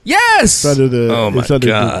Yes! It's under the, Oh my it's under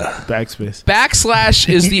God. the backspace. Backslash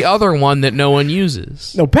is the other one that no one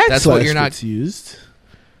uses. No, backslash That's what you're not. gets used.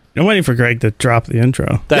 I'm waiting for Greg to drop the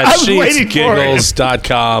intro. That's I was waiting for it.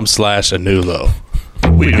 sheetsgiggles.com/Anulo.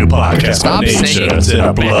 We do podcasts Stop by nature, saying it's in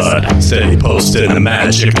our blood. Steady posting the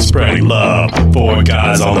magic and spreading love. 4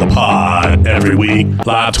 guys on the pod every week.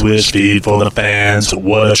 Live Twitch feed for the fans.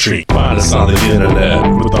 What a treat. Find us on the internet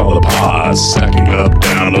with all the pods. Stacking up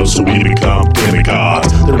downloads so we become demigods.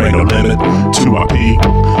 There ain't no limit to our peak.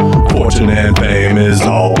 Fortune and fame is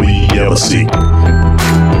all we ever seek.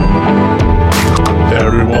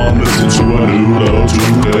 Everyone listen to Anulo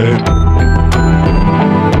today.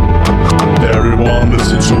 Everyone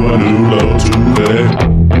listen to Anulo today.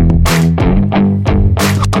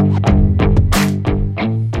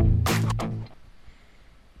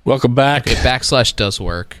 Welcome back Okay, backslash does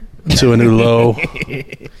work. to Anulo.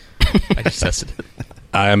 I just tested it.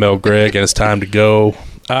 I am El Greg, and it's time to go.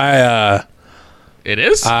 It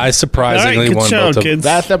is? I surprisingly All right, good won show, both of kids.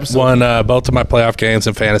 Last episode. both of my playoff games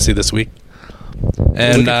in fantasy this week.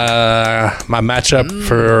 And my matchup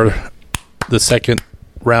for the second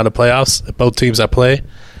round of playoffs, both teams I play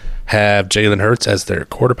have Jalen Hurts as their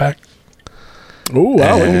quarterback. Ooh,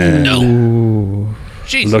 wow. And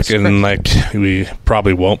Jesus looking Christ. like we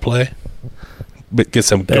probably won't play. But get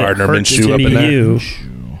some That Gardner hurts Minshew up to in there. you.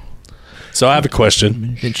 So I have a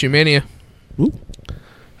question. Minshew Mania.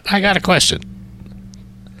 I got a question.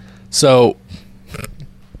 So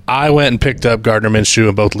I went and picked up Gardner Minshew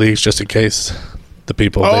in both leagues just in case the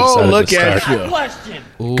people they Oh, decided look to at start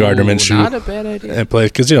you. Ooh, Gardner Minshew. Not a bad idea. and play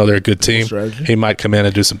because they're a good team. Strategy. He might come in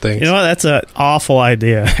and do some things. You know what? That's an awful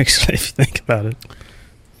idea, actually, if you think about it.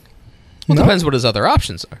 Well, it depends what his other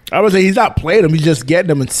options are. I would say he's not playing them. He's just getting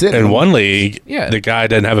them and sitting In them. one league, Yeah. the guy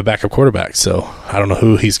doesn't have a backup quarterback, so I don't know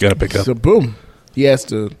who he's going to pick up. So, boom. He has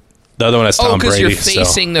to. The other one is Oh, Tom because Brady. you're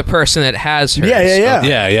facing the person that has her. Yeah.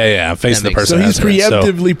 Yeah. I'm facing the That makes person. So he's that has it.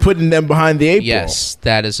 So, preemptively putting them behind the 8 Yes,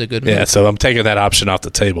 that is a good move. yeah, so I'm taking that option off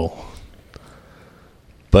the table.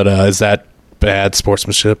 But is that bad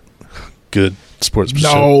sportsmanship? Good sportsmanship?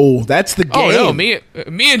 No, that's the game. Oh no, me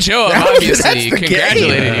and Joe have That's obviously the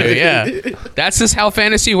congratulated game. you. Yeah, that's just how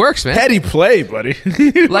fantasy works, man. Petty play, buddy.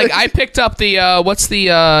 Like I picked up the what's the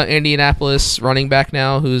Indianapolis running back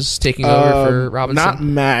now who's taking over for Robinson. Not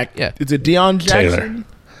Mac. Yeah. Is it Deion Jackson? Taylor.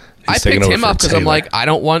 I He's taking picked over him for up because I'm Taylor. like I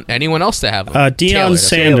don't want anyone else to have him. Deion Taylor, that's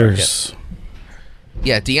Sanders.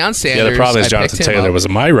 Yeah, Deion Sanders. Yeah, the problem is I Jonathan picked him Taylor up. was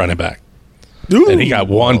my running back. Ooh. And he got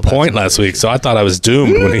 1 point last week, so I thought I was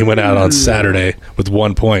doomed when he went out on Saturday with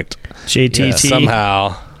 1 point. JTT.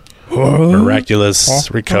 Somehow, miraculous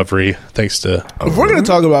recovery thanks to If we're going to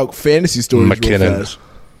talk about fantasy stories real McKinnon.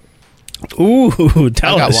 fast, Ooh,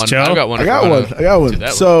 tell I got us, one. Joe. I got one. I if got you one. wanna I got do one.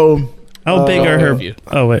 that So, How big are her? review.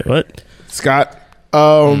 Oh, wait, what? Scott,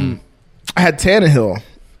 I had Tannehill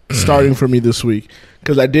starting for me this week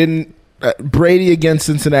because I didn't. Brady against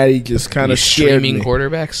Cincinnati just kind You of scared streaming me.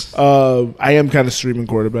 quarterbacks. I am kind of streaming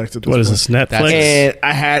quarterbacks at this What is point. this, Netflix? And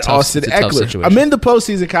I had Tough- Austin it's a tough Eckler. situation. I'm in the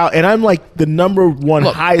postseason, Kyle, and I'm like the number one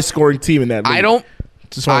Look, highest scoring team in that league. I don't.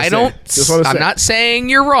 Just wanna I say. don't. Just wanna I'm say. not saying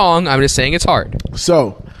you're wrong. I'm just saying it's hard.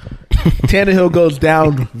 So, Tannehill goes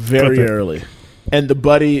down very Clip it. early. And the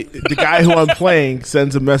guy who I'm playing,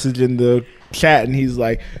 sends a message in the chat, and he's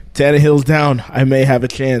like, Tannehill's down. I may have a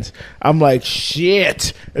chance. I'm like,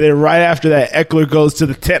 shit. And then right after that, Eckler goes to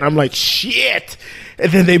the 10. I'm like, shit.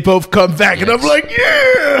 And then they both come back, and I'm like,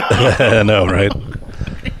 yeah. I know, right?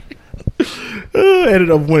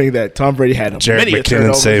 Ended up winning that. Tom Brady had Jared many McKinnon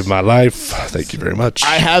turnovers. saved my life. Thank you very much.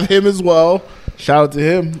 I have him as well. Shout out to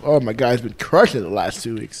him. Oh, my guy's been crushing the last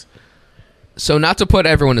 2 weeks. So not to put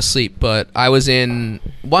everyone to sleep, but I was in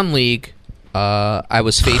one league. I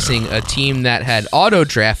was facing a team that had auto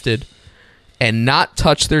drafted and not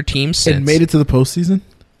touched their team since. And made it to the postseason?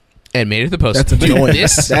 And made it to the postseason. That's annoying.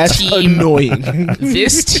 This That's team, annoying.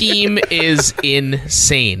 This team is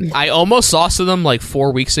insane. I almost lost to them like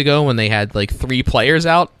 4 weeks ago when they had like 3 players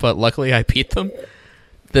out, but luckily I beat them.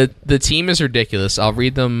 The team is ridiculous. I'll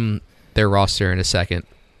read them their roster in a second.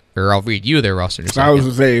 Or I'll read you their roster in a second. I was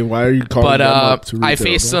going to say, why are you calling them up to I retail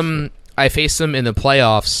faced roster? I faced them in the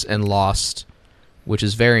playoffs and lost, which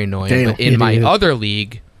is very annoying. Damn, but in my idiot. other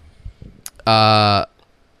league,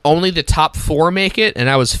 only the top 4 make it, and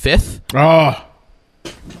I was 5th. Oh,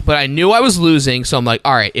 But I knew I was losing, so I'm like,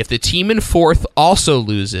 all right, if the team in 4th also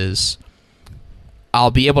loses,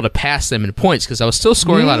 I'll be able to pass them in points because I was still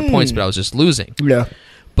scoring a lot of points, but I was just losing. yeah.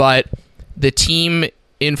 But the team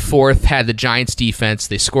in 4th had the Giants defense.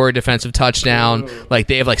 They scored a defensive touchdown. Like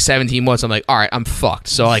they have like 17 points. I'm like, all right, I'm fucked.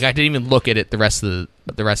 So like I didn't even look at it the rest of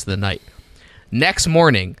the night. Next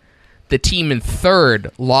morning, the team in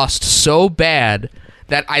third lost so bad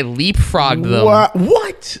that I leapfrogged them.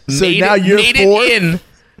 What? So now you're fourth?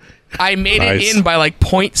 I made it in by like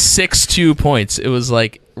 0.62 points. It was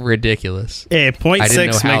like ridiculous. Hey,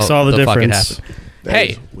 0.6 makes all the difference.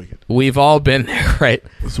 Hey, we've all been there, right?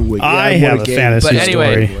 I have a fantasy But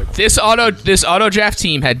anyway, story. this auto draft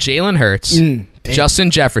team had Jalen Hurts,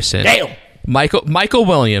 Justin Jefferson, Michael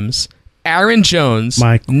Williams, Aaron Jones,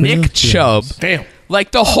 Nick Chubb. Damn.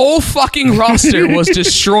 Like the whole fucking roster was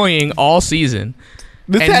destroying all season.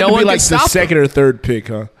 This and had no to be one like could the stop second or third pick,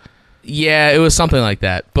 huh? Yeah, it was something like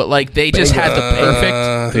that. But like they just had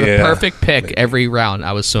the perfect pick every round.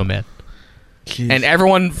 I was so mad. Jeez. And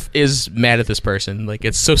everyone is mad at this person. Like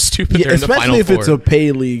it's so stupid. Yeah, they're in the final especially if four. it's a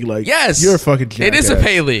pay league. Like yes, you're a fucking jackass. It is a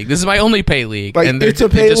pay league. This is my only pay league, like, and it's a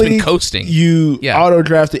pay they've just league. Been coasting. You auto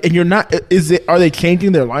drafted, and you're not. Are they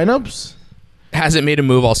changing their lineups? Hasn't made a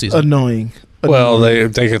move all season. Annoying. Well, they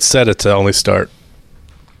could set it to only start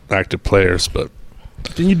active players, but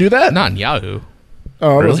can you do that? Not in Yahoo.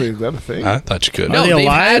 Oh, really? I was like, is that a thing? I thought you could. No, Are they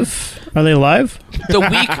alive? Are they alive?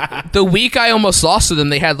 The week I almost lost to them,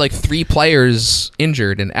 they had like 3 players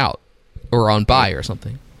injured and out, or on bye or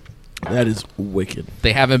something. That is wicked.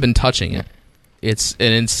 They haven't been touching it. It's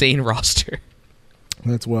an insane roster.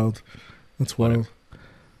 That's wild. That's wild.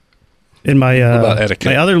 In my about etiquette?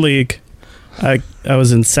 my other league, I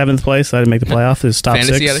was in 7th place. I didn't make the playoff. It was top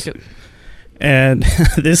Fantasy 6. etiquette. And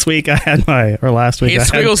this week I had last week Hey,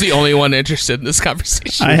 Squiggle's the only one interested in this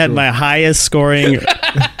conversation. I had my highest scoring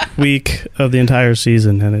week of the entire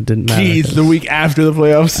season, and it didn't matter. Jeez, the week after the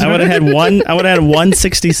playoffs. I would have had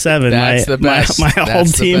 167. That's the best. My whole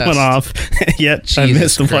That's the team best. went off, yet I Jesus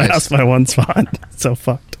missed the Christ. playoffs by 1 spot. So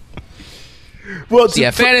fucked. Well,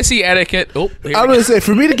 Yeah, fantasy etiquette. Oh, here I'm we going go. to say,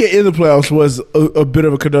 for me to get in the playoffs was a bit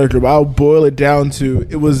of a conundrum. I'll boil it down to,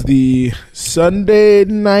 it was the Sunday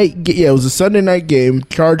night. Yeah, it was a Sunday night game,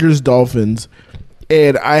 Chargers-Dolphins.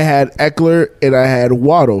 And I had Eckler and I had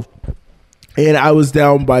Waddle. And I was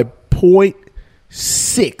down by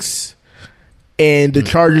 0.6. And the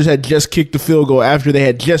Chargers had just kicked the field goal after they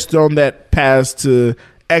had just thrown that pass to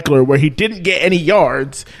Eckler where he didn't get any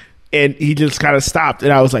yards. And he just kind of stopped.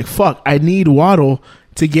 And I was like, fuck, I need Waddle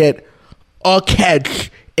to get a catch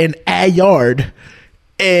and a yard.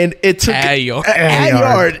 And it took A yard. a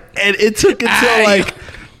yard. And it took until like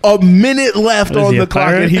a minute left on the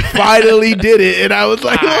clock. And he finally did it. And I was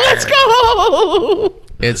like, let's go.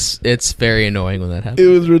 It's very annoying when that happens. It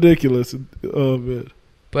was ridiculous. Oh, man.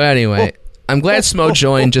 But anyway, I'm glad Smo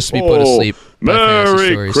joined just to be put to sleep. by fantasy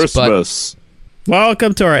Merry stories. Christmas.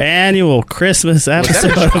 Welcome to our annual Christmas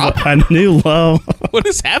episode of A New Low. But what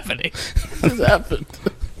is happening? What happened?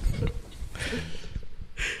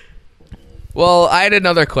 Well, I had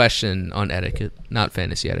another question on etiquette, not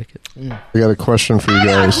fantasy etiquette. I got a question for you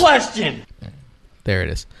guys. There it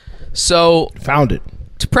is. So, Found it.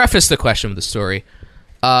 to preface the question with the story,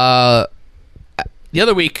 the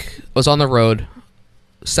other week I was on the road,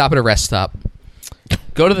 stop at a rest stop,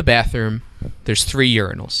 go to the bathroom. There's 3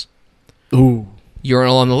 urinals. Ooh.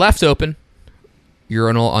 Urinal on the left open,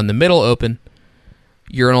 urinal on the middle open,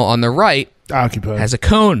 urinal on the right Occupied. has a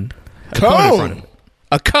cone. A cone in front of it.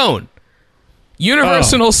 A cone.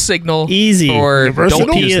 Universal signal Easy. for Universal?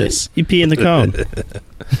 don't use this. You pee in the cone.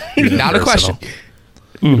 Not a question.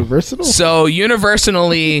 Universal? So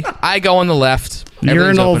universally, I go on the left.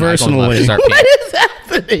 Everything's open, I go on the left, Urinal-versally. start peeing. What is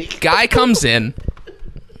happening? Guy comes in,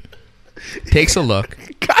 takes a look.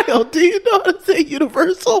 Kyle, do you know how to say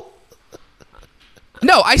universal?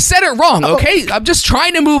 No, I said it wrong, okay? I'm just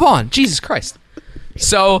trying to move on. Jesus Christ.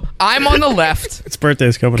 So I'm on the left. Its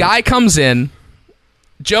birthday's coming up. Guy comes in.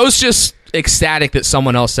 Joe's just ecstatic that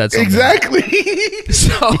someone else said something. Exactly.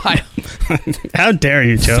 So I... How dare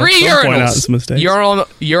you, Joe? 3 Don't point out this urinals. mistake.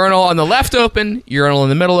 Urinal on the left open, urinal in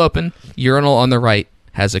the middle open, urinal on the right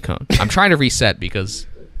has a cone. I'm trying to reset because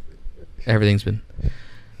everything's been...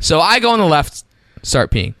 So I go on the left, start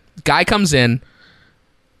peeing. Guy comes in,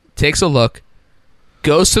 takes a look,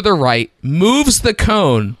 goes to the right, moves the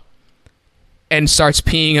cone, and starts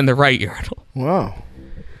peeing in the right urinal. Wow.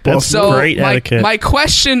 That's So great etiquette. my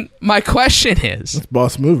question is,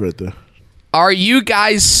 Boss move right there. are you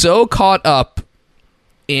guys so caught up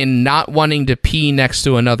in not wanting to pee next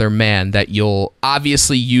to another man that you'll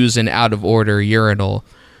obviously use an out of order urinal,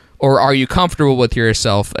 or are you comfortable with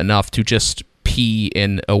yourself enough to just pee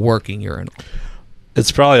in a working urinal?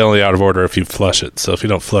 It's probably only out of order if you flush it. So if you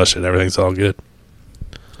don't flush it, everything's all good.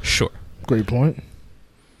 Sure. Great point.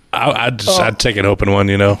 I'd take an open one,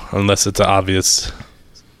 unless it's an obvious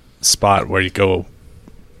spot where you go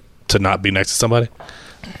to not be next to somebody.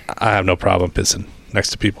 I have no problem pissing next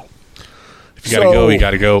to people. If you gotta go, you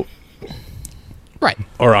gotta go. Right.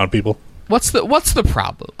 or on people. What's the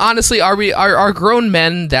problem? Honestly, are grown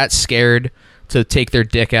men that scared to take their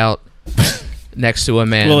dick out next to a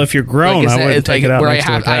man? Well, if you're grown, I wouldn't take it out next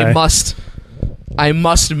to a guy. I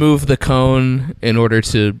must move the cone in order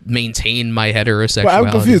to maintain my heterosexuality. Well,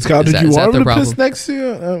 I'm confused, Kyle. Did you want him to piss next to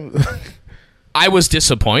you? I was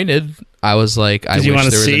disappointed. I was like, I wish you there wanna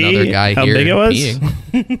was see another guy how here big it was?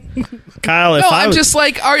 peeing. Kyle, if No, I I'm was, just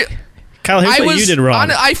like, Kyle, here's what you did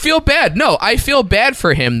wrong. I feel bad. No, I feel bad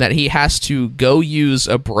for him that he has to go use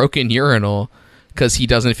a broken urinal because he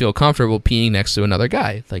doesn't feel comfortable peeing next to another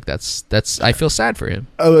guy. Like that's. I feel sad for him.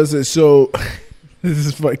 I was so. This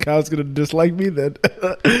is funny. Kyle's gonna dislike me then.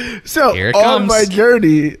 So Here it on comes. my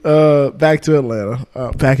journey back to Atlanta,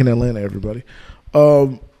 back in Atlanta, everybody.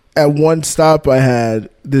 At one stop, I had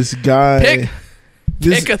this guy.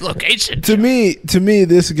 Pick a location. To me,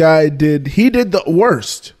 this guy did the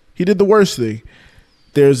worst. He did the worst thing.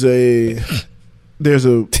 There's a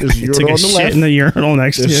urinal took on a the shit left. in the urinal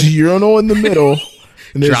next to There's a you. urinal in the middle,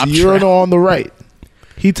 and there's Drop a urinal trap. on the right.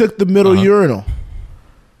 He took the middle urinal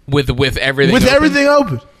with everything with open? everything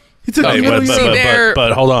open. He took the Hey, middle urinal. there-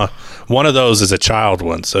 but hold on. One of those is a child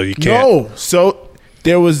one, so you can't. No, so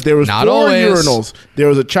there was Not four always. urinals. There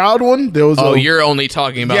was a child one. There was Oh, a, you're only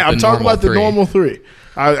talking about yeah. the I'm talking normal about the three. normal three.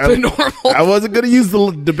 The normal. I wasn't gonna use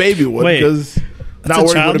the baby one Wait, because not a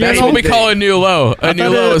worried child with a That's baby. what we call a new low. A new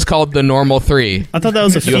thought low it- is called the normal 3. I thought that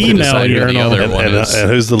was a You have to female decide who the urinal. other And, one is. and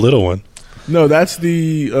who's the little one? No, that's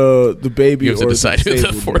the baby. You have to or decide who the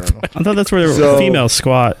disabled fourth urinal. one. I thought that's where the So- females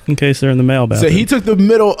squat in case they're in the male So bathroom. he took the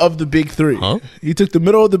middle of the big three. Huh? He took the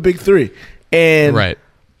middle of the big three, and Right.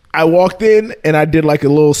 I walked in and I did like a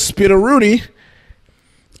little spit-a-rooney.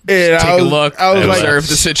 And Take a look. I was like, Observe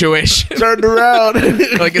the situation. turned around.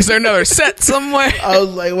 Like, is there another set somewhere? I was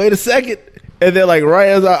like, wait a second. And then, like, right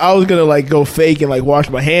as I was gonna like go fake and like wash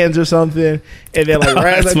my hands or something, and then like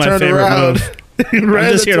right as That's I my turned favorite around, move. right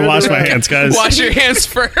I'm as just I here to turned wash my around- hands, guys. Wash your hands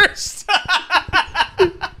first.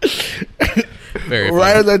 Very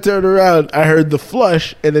Right funny. as I turned around, I heard the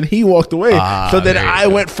flush, and then he walked away. So then there you I go.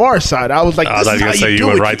 went far side. I was like, I "This thought is you were how gonna say you you do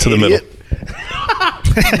went it, right to you the middle. idiot."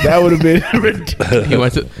 That would have been ridiculous. He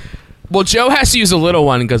went to. Well, Joe has to use a little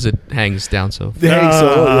one because it hangs down. So They hang so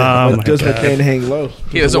low. Oh, Yeah. my Does the God. thing hang low?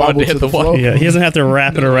 He doesn't want Wobble to hit the floor. wall. Yeah, he doesn't have to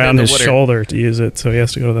wrap it around the his water. shoulder to use it, so he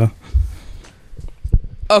has to go to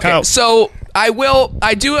the. okay, Kyle. so I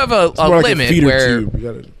do have a It's more like a limit feeder where tube. You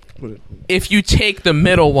gotta put it. if you take the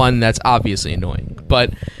middle one, that's obviously annoying.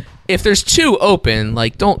 But if there's two open,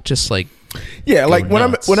 like don't just like Yeah, like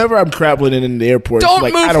nuts. whenever I'm traveling in the airport, don't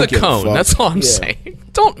like, move I don't the give a cone. fuck. That's all I'm Yeah. saying.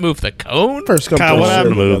 Don't move the cone. First come Kyle, first what serve.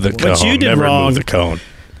 happened- Move the What cone. you did Never wrong- move the cone.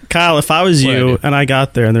 Kyle, if I was What I you did. and I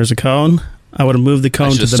got there and there's a cone, I would have moved the I cone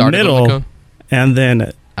to should've the started on the middle cone. and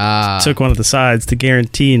then Ah, took one of the sides to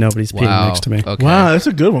guarantee nobody's peeing wow. next to me. Okay. Wow, that's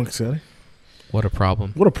a good one, Scotty. What a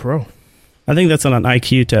problem. What a pro. I think that's on an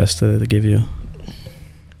IQ test that they give you.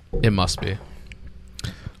 It must be.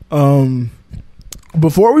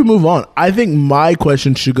 Before we move on, I think my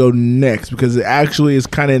question should go next because it actually is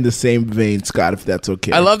kind of in the same vein, Scott. If that's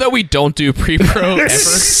okay. I love that we don't do pre-pro ever.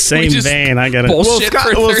 Same We just vein. I get it. bullshit Well,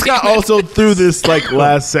 Scott, for 30 Scott minutes. also threw this like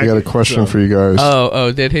last I second. got a question so. for you guys.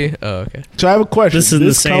 Oh, did he? Oh, okay. So I have a question. This is in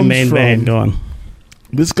the same comes main from- vein. Go on.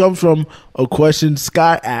 This comes from a question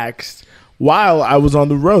Scott asked while I was on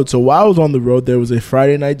the road. So while I was on the road, there was a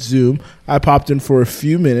Friday night Zoom. I popped in for a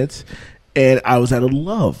few minutes, and I was at a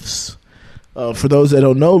Love's. For those that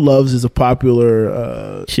don't know, Love's is a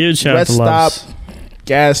popular Huge shout out rest to Love's. stop,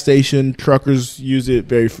 gas station. Truckers use it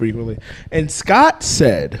very frequently. And Scott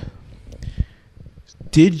said,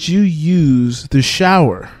 "Did you use the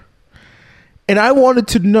shower?" And I wanted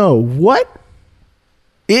to know what,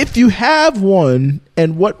 if you have one,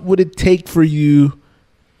 and what would it take for you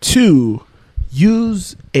to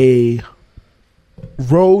use a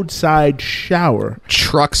roadside shower?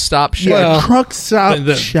 Truck stop show. Yeah, truck stop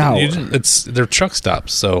shower. They're truck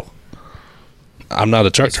stops, so I'm not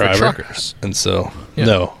a truck It's for driver, truckers. and so Yeah.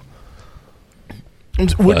 no.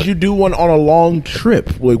 Would but- you do one on a long trip?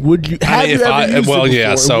 Like, would you? Have you ever used it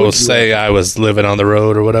yeah. before, So and would you say ever? I was living on the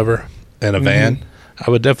road or whatever in a van, I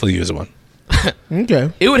would definitely use one. Okay,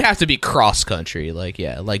 It would have to be cross country,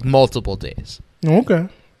 like multiple days. okay.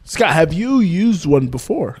 Scott, have you used one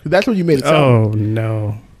before? That's what you made it sound. Oh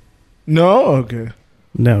no, No, okay.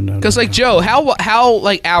 no. Because no. like Joe, how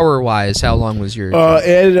like hour wise, how long was your? It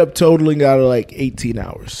ended up totaling out of like 18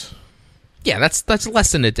 hours. Yeah, that's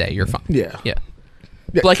less than a day. You're fine. Yeah. Yeah.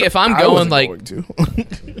 Yeah, Like if I'm I going wasn't like going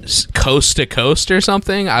to. coast to coast or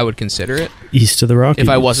something, I would consider it. East of the Rockies. If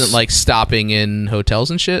I wasn't like stopping in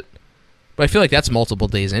hotels and shit. But I feel like that's multiple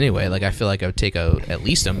days anyway. Like, I feel like I would take at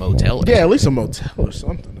least a motel. Or Yeah, at least a motel or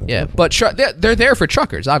something. Yeah, but they're there for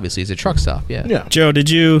truckers. Obviously, it's a truck stop. Yeah. Yeah. Joe, did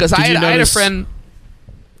you? Because I did you had a notice- friend.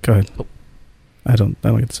 Go ahead. I don't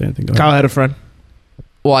get to say anything. Go Kyle ahead. had a friend.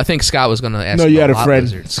 Well, I think Scott was going to ask. No, you had a about friend.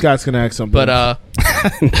 lizards. Scott's gonna ask something. But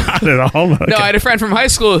Not at all. Okay. no, I had a friend from high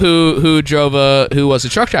school who was a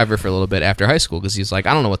truck driver for a little bit after high school because he's like,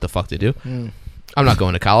 I don't know what the fuck to do. I'm not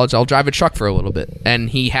going to college. I'll drive a truck for a little bit. And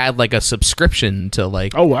he had like a subscription to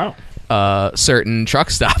like oh wow, certain truck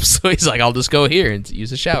stops. So he's like, I'll just go here and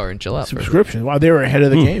use a shower and chill out. subscription. Wow, they were ahead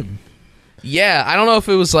of the game. Yeah, I don't know if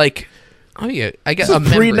it was like, oh yeah, I guess It's a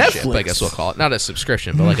a free membership. Netflix. I guess we'll call it not a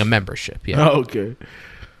subscription, but like a membership. Yeah, Oh, okay.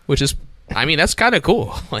 which is, I mean, that's kind of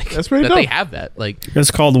cool. Like That's pretty that they dope. have that. Like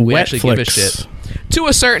It's called we actually give a Wetflix. shit. To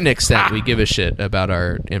a certain extent, we give a shit about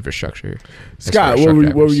our infrastructure. as far Scott, as what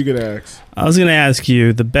truck were you drivers. gonna ask? I was going to ask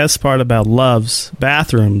you, the best part about Love's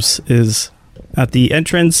bathrooms is at the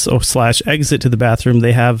entrance or / exit to the bathroom,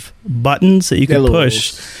 they have buttons that you can Yellow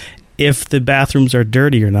push rolls. if the bathrooms are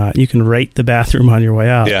dirty or not. You can rate the bathroom on your way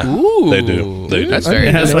out. Yeah, Ooh, they do. They do. That's I very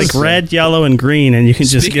It has nice. like red, yellow, and green, and you can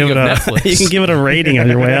just Speaking give it of a Netflix. you can give it a rating on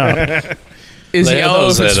your way out. Is They have yellow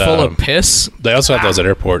if those it's at, full of piss? They also have those at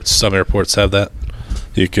airports. Some airports have that.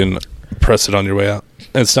 You can press it on your way out.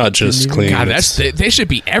 And it's not just clean. God, it's- they should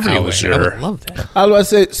be everywhere. was I your- would love that. I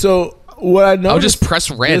was about to say. So what I noticed I'll just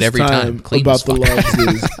press red this every time. Clean about as the fuck. Loves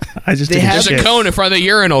is I just They didn't have- There's a shit. cone in front of the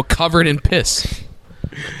urinal covered in piss.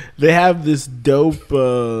 they have this dope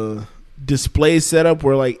display setup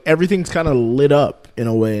where like everything's kind of lit up in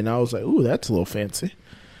a way, and I was like, ooh, that's a little fancy.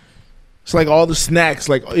 It's like all the snacks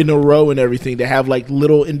like in a row and everything. They have like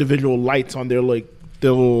little individual lights on their like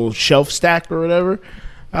their little shelf stack or whatever.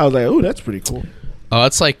 I was like, ooh, that's pretty cool. Oh,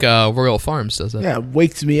 it's like Royal Farms does that. Yeah, it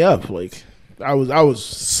wakes me up. Like I was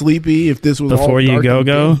sleepy. If this was all Before you dark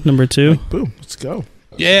go, and dim, number 2. boom, let's go.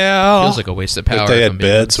 yeah. Feels like a waste of power. If they if had I'm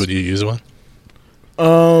being beds, honest. would you use one?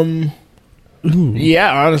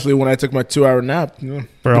 Yeah, honestly, when I took my 2-hour nap, For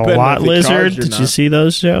depending a lot if they lizard, charged or did you not. see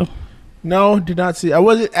those, Joe? No, did not see. I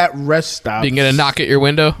wasn't at rest stops. You can get a knock at your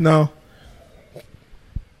window. No,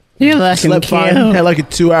 Yeah, that slept fine. Had like a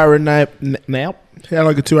 2-hour nap. Had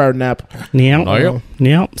like a 2-hour nap.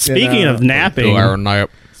 Speaking of napping, 2-hour nap.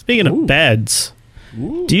 speaking of beds,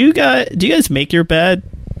 do you guys make your bed?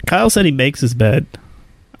 Kyle said he makes his bed.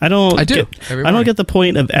 I don't. I do. Get, Every I don't morning. get the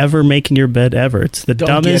point of ever making your bed ever. It's the Don't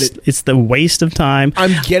get dumbest. it. It's the waste of time.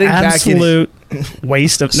 I'm getting back in. absolute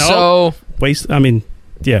waste of no So waste. I mean,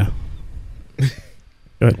 yeah. Go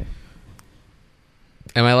ahead.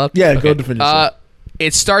 am I allowed? Yeah, go defend yourself.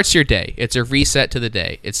 It starts your day. It's a reset to the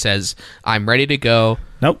day. It says, "I'm ready to go."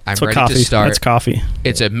 Nope. I'm That's what ready to coffee. start. That's coffee.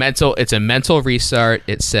 It's a mental restart.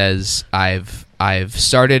 It says, "I've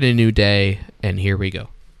started a new day, and here we go."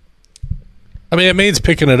 I mean, it means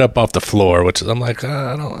picking it up off the floor, which is, I'm like,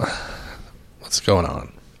 I don't. What's going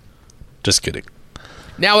on? Just kidding.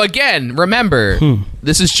 Now, again, remember,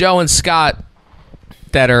 this is Joe and Scott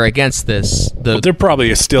that are against this. The But they're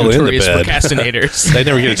probably still in the notorious bed. procrastinators. They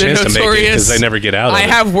never get a They're chance to make it notorious. because they never get out of I it.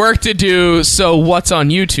 have work to do, so what's on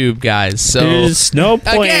YouTube, guys? So There's no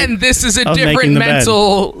point. again, this is a of different making the bed.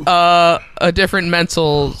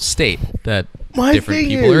 mental state that My different thing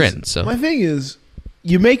people is, are in. So my thing is,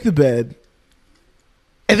 you make the bed,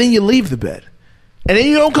 and then you leave the bed, and then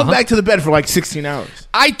you don't come back to the bed for like 16 hours.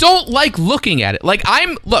 I don't like looking at it. Like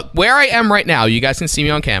look where I am right now. You guys can see me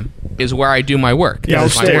on cam. Is where I do my work. Yeah,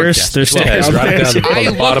 This is my work stairs. desk. There's Yeah, stairs. it's right down I on the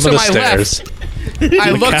look bottom to of the my stairs. I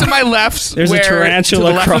look to my left. There's a where, to the tarantula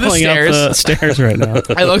left of the crawling up stairs, the stairs right now.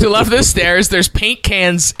 I look to the left of the stairs. There's paint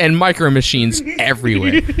cans and micro machines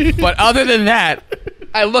everywhere. But other than that,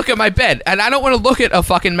 I look at my bed, and I don't want to look at a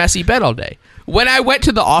fucking messy bed all day. When I went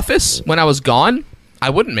to the office, when I was gone, I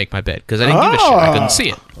wouldn't make my bed because I didn't give a shit. I couldn't see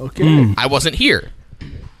it. Okay. I wasn't here.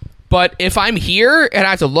 But if I'm here and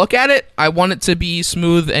I have to look at it, I want it to be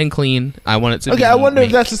smooth and clean. I want it to be Okay, I wonder if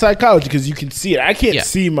neat. that's the psychology because you can see it. I can't Yeah.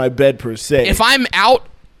 see my bed per se. If I'm out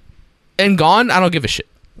and gone, I don't give a shit.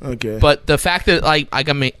 okay, But the fact that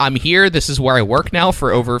I'm here, this is where I work now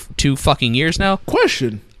for over 2 fucking years now.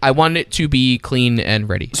 question. I want it to be clean and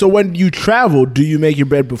ready. So when you travel, do you make your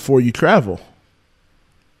bed before you travel?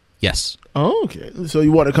 Yes. Oh, okay. So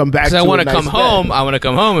you want to come back? Because I want to come home. I want to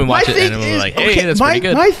come home and watch it, and I'm like, hey, that's pretty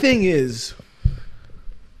good. My thing is,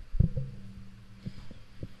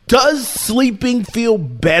 does sleeping feel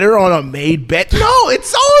better on a made bed? No,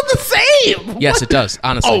 it's all the same. Yes, it does.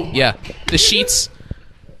 Honestly, Oh. yeah. The sheets.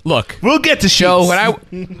 Look, We'll get to Joe, sheets.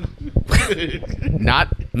 when I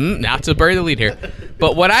not to bury the lead here,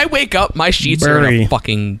 but when I wake up, my sheets are in Bury. a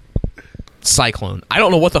fucking cyclone. I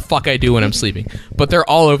don't know what the fuck I do when I'm sleeping, but they're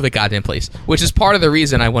all over the goddamn place, which is part of the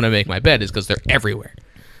reason I want to make my bed is because they're everywhere.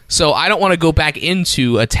 So I don't want to go back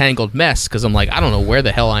into a tangled mess because I'm like, I don't know where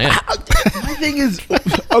the hell I am. My thing is,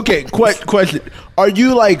 okay, question. Are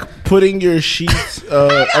you like putting your sheets,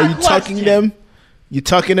 are you tucking them? You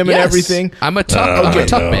tucking them and everything? I'm a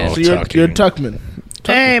tuck man. So you're a tuckman.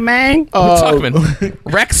 Hey, man. Tuckman.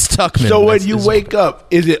 Rex Tuckman. So when you wake up,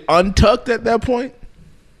 is it untucked at that point?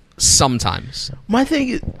 Sometimes. My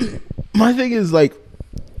thing is like,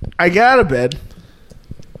 I get out of bed,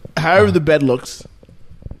 however the bed looks.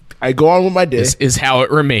 I go on with my day. This is how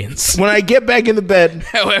it remains. When I get back in the bed,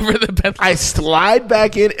 However the bed I slide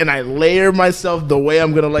back in and I layer myself the way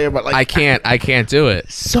I'm gonna layer my. Like I can't do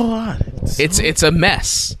it. So odd. It's a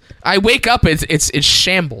mess. I wake up. It's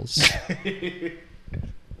shambles.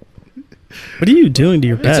 What are you doing to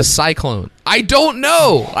your It's bed? a cyclone. I don't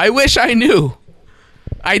know. I wish I knew.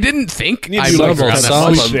 I didn't think I Some, moved around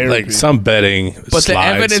that much. like some bedding, But the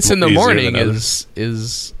slides evidence in the easier morning than others.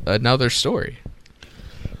 is another story.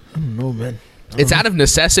 I don't know, man. It's out of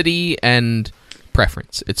necessity and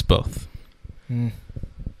preference. It's both.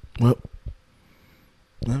 Well,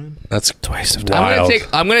 That's a waste of time.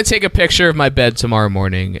 I'm gonna take a picture of my bed tomorrow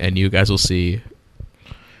morning, and you guys will see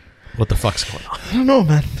what the fuck's going on. I don't know,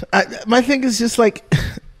 man. My thing is just like,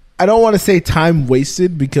 I don't want to say time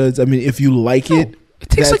wasted because I mean, if you like it, It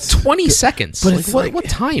takes like that's- 20 seconds. but Like, it's like- what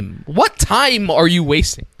time? What time are you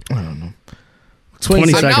wasting? I don't know. 20 I'm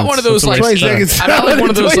seconds. not one of those That's a like. waste of 20 time. seconds. I'm not like one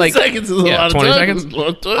of those 20 like. seconds is a lot of 20 time. seconds. It's a lot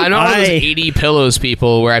of time. I'm not one of those I- 80 pillows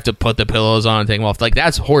people where I have to put the pillows on and take them off. Like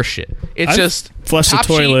that's horseshit. It's I've just flushed the top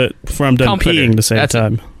sheet, toilet before I'm done comforter. peeing to save That's it.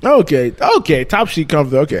 time. Okay. Top sheet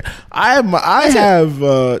comfort. Okay, I have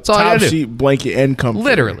all I top gotta do. sheet blanket and comfort.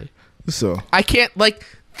 Literally. So I can't like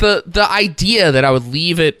the idea that I would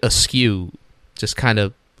leave it askew. Just kind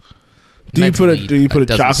of. do you put a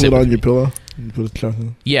doesn't sit chocolate with on me. your pillow? You put a chocolate.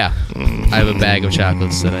 Yeah, I have a bag of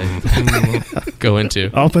chocolates that I go into.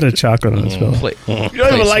 I'll put a chocolate on his pillow. You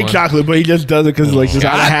don't even like chocolate, but he just does it because like just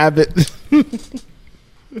out of habit.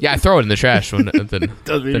 Yeah, I throw it in the trash when the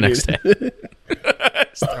Doesn't next day. even-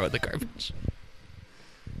 Just throw it in the garbage.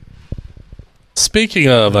 Speaking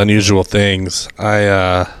of unusual things,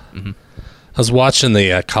 I was watching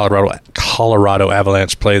the Colorado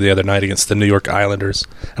Avalanche play the other night against the New York Islanders,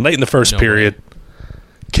 and late in the first No period,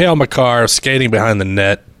 Cale Makar skating behind the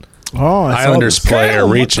net. Oh, I saw Islanders this. player Cale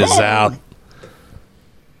reaches Makar. out.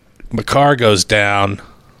 Makar goes down.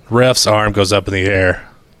 Ref's arm goes up in the air.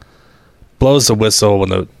 Blows the whistle when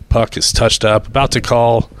the puck is touched up. About to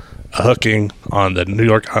call a hooking on the New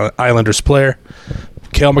York Islanders player.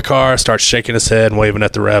 Cale Makar starts shaking his head and waving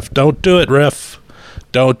at the ref. Don't do it, ref.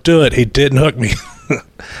 Don't do it. He didn't hook me.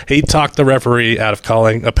 He talked the referee out of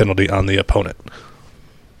calling a penalty on the opponent.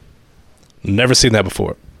 Never seen that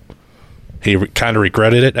before. He kind of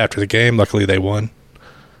regretted it after the game. Luckily, they won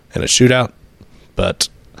in a shootout. But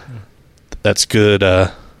that's good.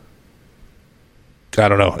 I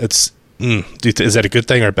don't know. It's is that a good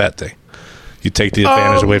thing or a bad thing? You take the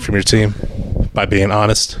advantage away from your team by being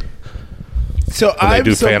honest. So And they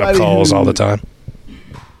do phantom calls all the time.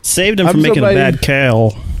 Saved him I'm from making a somebody- bad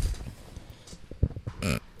kale.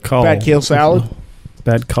 Call. Bad kale salad.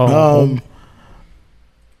 Bad call.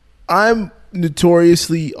 I'm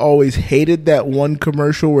notoriously always hated that one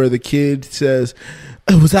commercial where the kid says,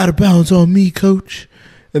 "It was out of bounds on me, coach,"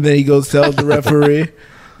 and then he goes tell the referee.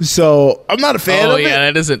 So I'm not a fan Oh of yeah,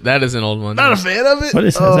 it. that is an old one. Not a fan of it. What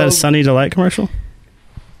is that? Is that a Sunny Delight commercial?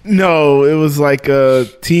 No, it was like a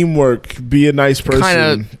teamwork, be a nice person Kind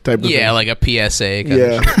of type of thing. like a PSA. Kind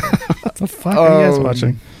Yeah. What the fuck are you guys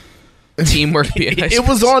watching? of teamwork. It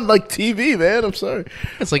was on like TV, man. I'm sorry.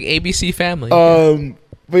 It's like ABC Family.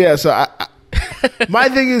 But yeah, so I my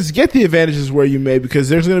thing is get the advantages where you may because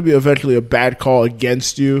there's going to be eventually a bad call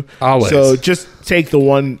against you. Always. So just take the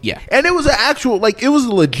one. Yeah. And it was an actual like it was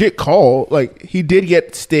a legit call. Like he did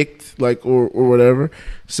get sticked like or whatever.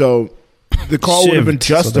 So the call would have been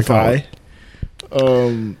Shivved, is what they call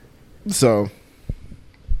justified. So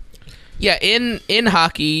Yeah, in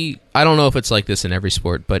hockey, I don't know if it's like this in every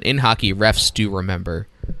sport, but in hockey, refs do remember.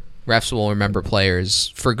 Refs will remember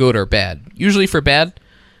players for good or bad. Usually for bad,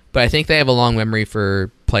 but I think they have a long memory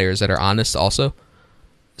for players that are honest also.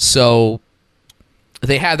 So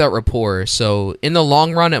they have that rapport. So in the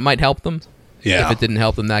long run, it might help them. Yeah. If it didn't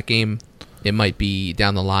help them that game, it might be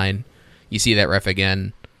down the line. You see that ref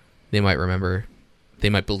again, they might remember. They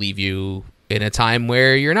might believe you in a time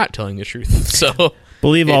where you're not telling the truth. So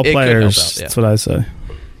Believe all it could help players. out, yeah. That's what I say.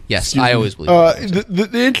 yes, I always believe.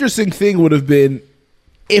 that. the interesting thing would have been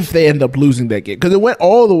if they end up losing that game because it went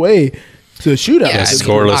all the way to a shootout. Yeah,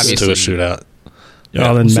 Scoreless obviously. to a shootout.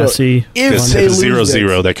 Oh, then So, Messi. if It's they lose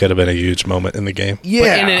 0-0. That could have been a huge moment in the game. But in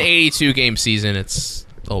yeah, an 82 game season, it's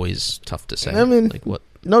always tough to say. I mean- like what?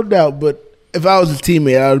 no doubt. But if I was a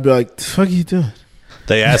teammate, I would be like, "The fuck are you doing?"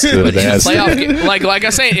 They asked him. They asked, Like I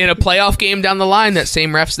say, in a playoff game down the line, that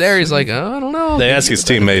same ref's there. He's like, oh, I don't know. they asked his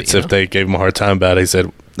teammates if they gave him a hard time about it.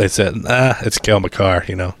 They said, it's Kel McCarr.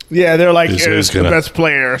 You know, Yeah, they're like, Who's "It's the gonna- best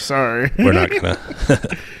player." Sorry, we're not gonna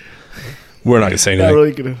say not anything.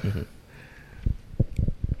 really gonna.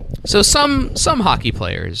 So some hockey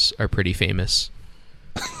players are pretty famous,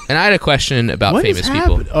 and I had a question about What is famous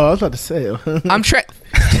people. happening? Oh, I was about to say. I'm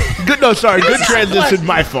Good. No, sorry. Good transition.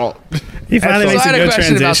 My fault. He finally So makes I a had a good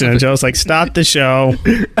question about transition, and Joe's like, "Stop the show."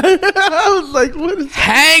 I was like, "What is?"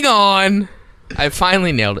 Hang on, I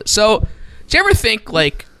finally nailed it. So, do you ever think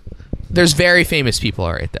like there's very famous people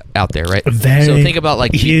out there, right? So think about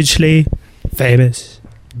like hugely famous.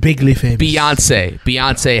 Bigly famous. Beyonce.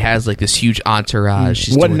 Beyonce has like this huge entourage.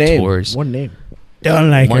 She's One doing name. tours. One name. Don't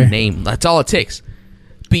like One her. name. That's all it takes.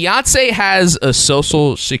 Beyonce has a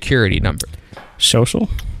social security number. Social.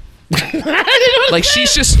 Like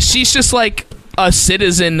she's just like a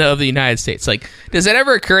citizen of the United States. Like, does that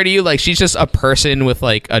ever occur to you? Like she's just a person with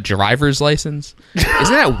like a driver's license. Isn't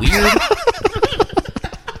that weird?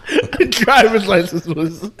 Driver's license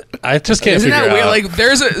was. I just can't Isn't figure that weird? out.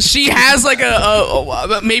 Like she has like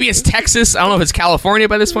a maybe it's Texas. I don't know if it's California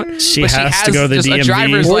by this point. She but has to go to the just a DMV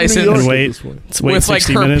driver's Or New license York and at wait. this point. Let's wait with like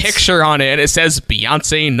 60 her minutes. picture on it, and it says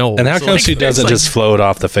Beyonce Knowles. And how come Like, she there's, doesn't like- just float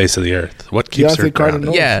off the face of the earth? What keeps her Beyonce grounded?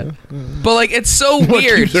 Cardinals. Yeah, but like it's so What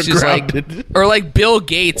weird. keeps her She's like, grounded? or like Bill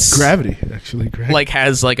Gates, Gravity, actually. Gravity. like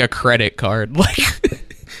has like a credit card. Like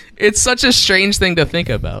it's such a strange thing to think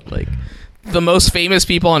about. Like the most famous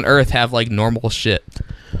people on Earth have like normal shit.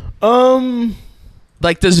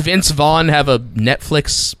 Like, does Vince Vaughn have a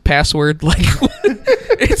Netflix password? Like,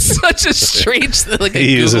 it's such a strange thing. Like,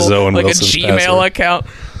 He uses Owen like Wilson's a Gmail password. account.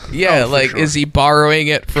 Yeah, like, is he borrowing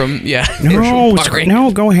it from? Yeah,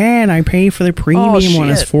 No, go ahead. I pay for the premium one.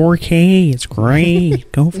 It's shit. 4K. It's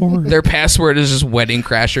great. Go for it. Their password is just Wedding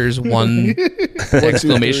Crashers 1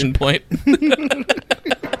 exclamation point.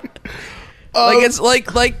 Like it's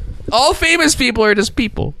like all famous people are just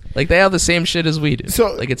people. Like they have the same shit as we do.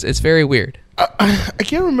 So- like it's very weird. I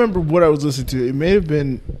can't remember what I was listening to. It may have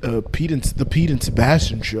been the Pete and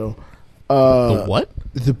Sebastian show. The what?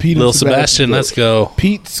 The Pete Little and Sebastian, show. let's go.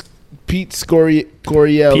 Pete Scorielli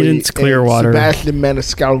Pete and Clearwater. Sebastian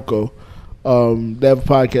Maniscalco. They have a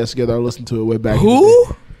podcast together. I listened to it way back.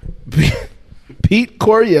 Who? Pete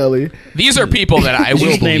Corielli These are people that I will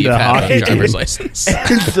Just named believe a have hockey a driver's team. license.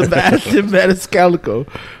 and Sebastian Maniscalco.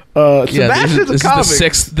 Yeah, Sebastian's this a comic.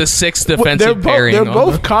 is the sixth Well, defensive pairing. They're on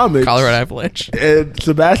both the comics. Colorado Avalanche. And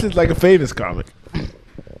Sebastian's like a famous comic.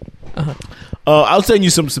 I'll send you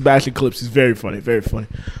some Sebastian clips. He's very funny, very funny.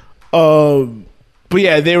 But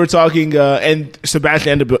yeah, they were talking, and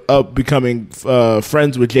Sebastian ended up becoming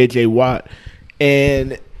friends with JJ Watt,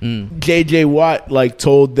 and JJ Watt like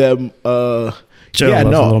told them, Joe "Yeah, loves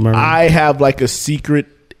Little no, Mermaid. I have like a secret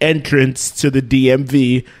entrance to the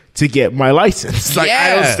DMV." To get my license, like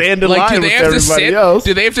I don't stand in like, line do they with have to everybody sit? else.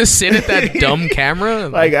 Do they have to sit at that dumb camera?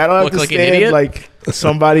 And, Like I don't have look to like an stand. idiot? Like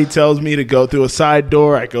somebody tells me to go through a side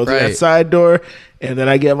door, I go through that Right. side door, and then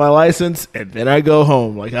I get my license, and then I go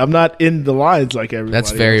home. Like I'm not in the lines like everybody.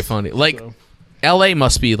 That's very else. funny. Like So- LA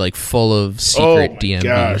must be like full of Oh secret my DMVs.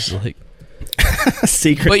 gosh. Like,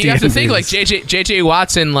 Secret. but you have to DMVs. think like JJ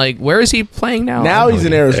Watson. Like, where is he playing now? Now he's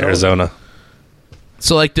in Arizona. Arizona.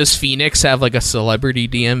 So like, does Phoenix have like a celebrity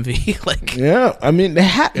DMV? Like, Yeah, I mean, they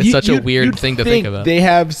It's such a weird thing to think about. They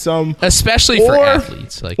have some, especially for Or-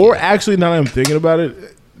 athletes. Like, or yeah. actually, now that I'm thinking about it,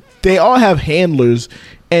 they all have handlers,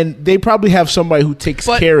 and they probably have somebody who takes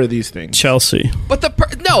But- care of these things. Chelsea. But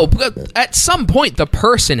but at some point the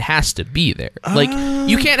person has to be there. Like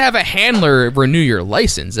you can't have a handler renew your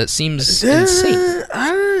license. That seems insane.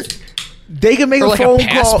 They can make Or a like phone a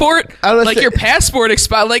passport. call. I was Like say- your passport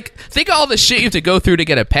expired. Like think of all the shit you have to go through to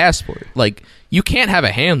get a passport. Like you can't have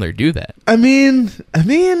a handler do that. I mean, I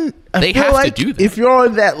They feel have to like do that. if you're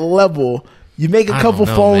on that level, you make a I couple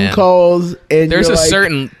don't know, phone man. calls, and There's you're a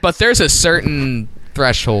like, there's a certain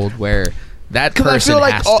threshold where that because I person feel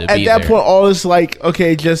like has all, to at be that there. point, all is like,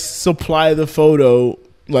 okay, just supply the photo.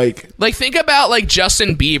 Like, Like think about like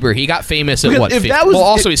Justin Bieber. He got famous at Because what? if 50? that was- well,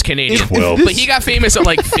 also if- he's Canadian, if this- but he got famous at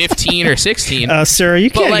like 15 or 16. Sarah, you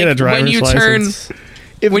can't like, get a when driver's you turn- license.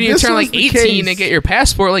 if when you this turn was like the 18 case- and get your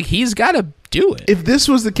passport, like he's got to do it. if this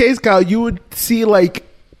was the case, Kyle, you would see like,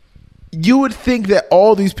 you would think that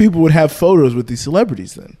all these people would have photos with these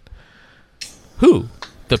celebrities. Then Who?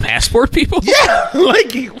 The passport people? Yeah,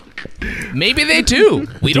 like Maybe they do.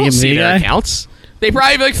 We don't see their accounts. They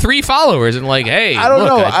probably have like 3 followers and like, hey, I don't look,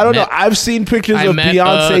 know. I don't know. I've seen pictures I of met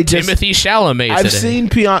Beyonce. Timothy Chalamet today. I've seen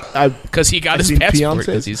Beyonce because he got I've his seen passport. Beyonce.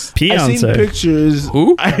 'Cause he's I've seen pictures.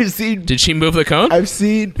 Who? I've seen. Did she move the cone? I've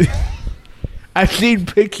seen. I've seen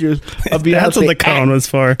pictures of Beyonce. That's what the cone was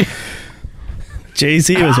for.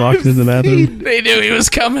 Jay-Z was walking in the bathroom. They knew he was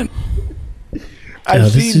coming.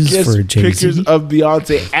 I've this seen is just for Jay-Z? pictures of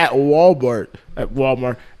Beyonce at Walmart,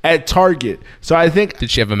 at Target. So I think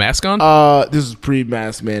Did she have a mask on? this is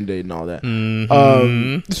pre-mask mandate and all that.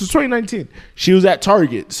 Mm-hmm. This was 2019. She was at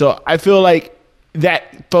Target, so I feel like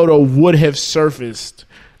that photo would have surfaced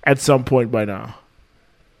at some point by now.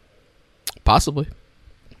 Possibly.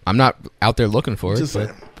 I'm not out there looking for it. Just But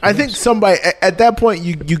saying. I think somebody at that point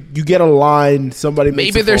you get a line. Somebody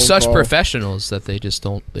makes maybe a they're phone such call. professionals that they just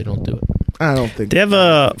don't do it. I don't think They have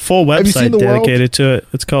a full Have you seen website The World? dedicated to it.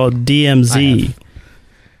 It's called DMZ.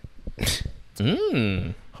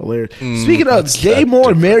 hilarious. Speaking of Jay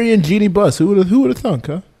Moore, Mary and Jeannie Buss, who would have thunk,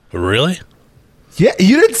 huh? Really? Yeah,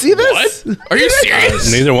 you didn't see this? What? Are you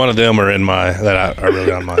serious? Neither one of them are are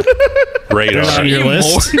really on my radar. They're on your More?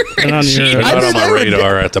 list. They're on They're your. not on my they were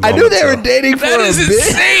radar at the I moment. knew they were so dating for That a is bit.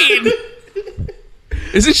 insane.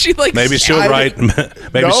 Isn't she like maybe she'll I- write.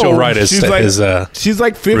 Maybe No, she'll write his. she's like- his She's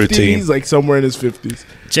like 50. routine. He's like somewhere in his 50s.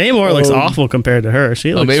 Jay Moore looks awful compared to her.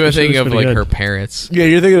 She Oh, looks. maybe I'm she thinking looks of pretty like good. her parents. Yeah,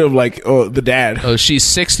 you're thinking of like the dad. Oh, she's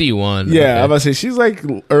 61. Yeah, Okay. I'm about to say she's like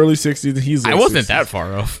early 60s. He's like I wasn't 60s. that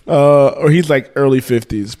far off. Or he's like early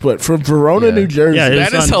 50s. But from Verona, Yeah. New Jersey. Yeah, it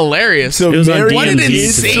That was is on- hilarious. So It was on Mary What an DMZ.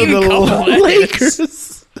 insane to the couple that is.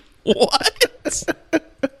 Lakers. What?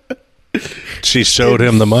 she showed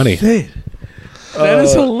him the money. That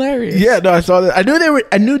is hilarious. Yeah, no, I saw that. I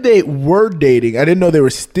knew they were dating. I didn't know they were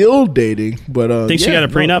still dating. But Think she got a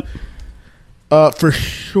prenup? For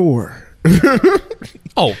sure.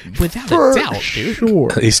 Oh, without For a doubt, dude. sure.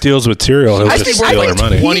 He steals material. He'll I just think steal we're their like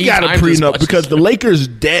money. 20 He got a times as prenup much because as- the Lakers'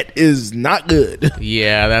 debt is not good.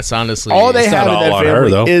 Yeah, that's honestly All they It's have not in all that on her,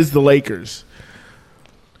 family though. is the Lakers.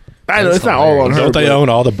 I know That's it's not all on hilarious. her. Don't they but- own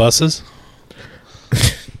all the buses?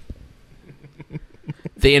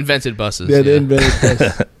 They invented buses. Yeah, they invented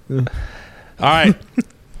this. All right,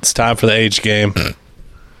 it's time for the age game.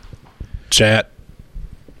 Chat.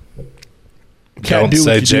 Can't Don't do what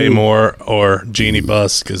say you Jay do. Moore or Jeannie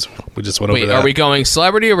Buss because we just went Wait, over that. are we going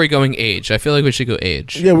celebrity or are we going age? I feel like we should go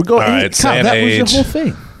age. Yeah, we're going. All right, Kyle, saying that was age. your whole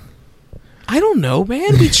thing. I don't know,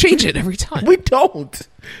 man. We change it every time. We don't.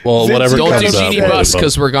 Well, Vince, whatever Don't do comes up. Jeannie we'll do Buss both.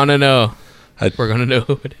 because we're gonna know. I- We're gonna know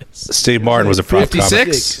who it is. Steve Martin was a prop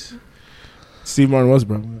 56? Steve Martin was,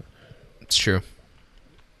 bro. It's true.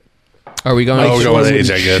 Are we going? Oh, we're Mike going with Schwartz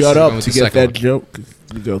age, I guess. Shut We're up going with to the get second that one. joke.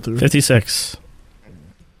 You go through. 56.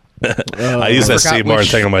 I used that I forgot Steve Martin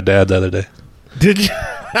which- thing on my dad the other day. Did you?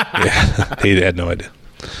 Yeah, he had no idea.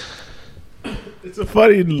 It's a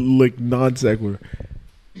funny like non sequitur.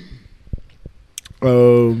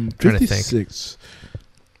 Trying to think. 56.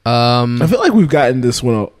 I feel like we've gotten this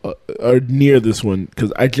one or near this one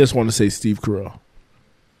because I just want to say Steve Carell.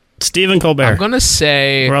 Stephen Colbert. I'm gonna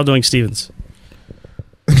say. We're all doing Stevens.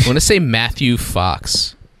 I'm gonna say Matthew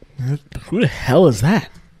Fox. Who the hell is that?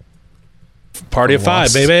 Party of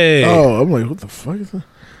five, baby. Oh, I'm like, what the fuck is that?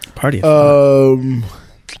 Party. I'm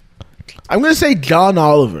gonna say John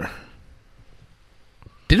Oliver.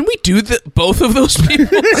 Didn't we do both of those people?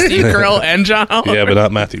 Steve Carell and John Oliver? Yeah, but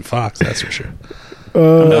not Matthew Fox, that's for sure. I'm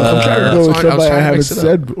trying to go with I was somebody trying I to haven't mix it up.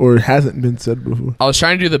 said or hasn't been said before. I was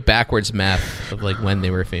trying to do the backwards math of like when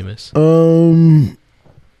they were famous.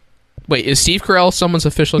 Wait, is Steve Carell someone's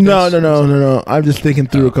official No. guess? I'm just thinking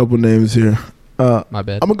through a couple names here. My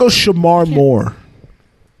bad. I'm gonna go Shamar Moore.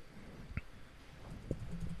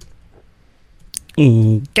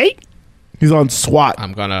 Okay. He's on SWAT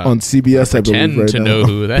I'm gonna on CBS. I believe pretend right to now. know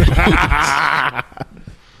who that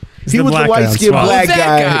is. He the was the black guy light on skinned SWAT. black Oh, that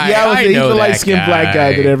guy. guy. Yeah, I he's know the that light skinned black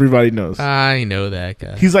guy that guy. everybody knows. I know that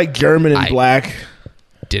guy. He's like German and I- black.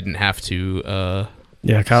 Didn't have to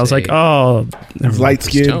Yeah, Kyle's Say- like, oh, He's light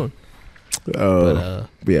his skinned. tone. But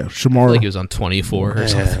Yeah, I Shamar. feel like he was on 24 or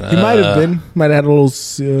something. He might have been. Might have had a little.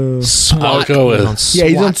 SWAT. I'll go with- He was on Yeah,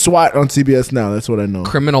 he's on SWAT. SWAT on CBS now. That's what I know.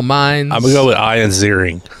 Criminal Minds. I'm going to go with Ian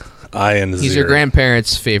Ziering. Ian Ziering. He's your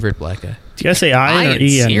grandparents' favorite black guy. do you guys say Ian or Ian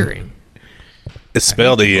Ian? Ziering. It's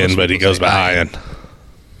spelled Ian, but he goes by Ian.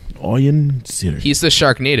 Ian Ziering. He's the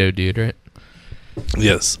Sharknado dude, right?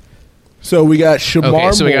 Yes. So we got Shamar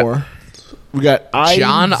Okay, so we got- Moore. We got Ian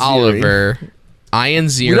John Ziering. Oliver, Ian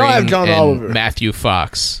Ziering, don't have John and Oliver. Matthew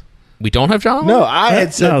Fox. We don't have John No, Oliver? I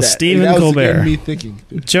had said No, that. Stephen That was Colbert. getting me thinking.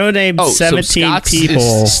 Joe named Oh, 17 so Scott's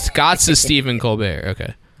people. Scott's is Stephen Colbert.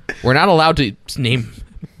 Okay. We're not allowed to name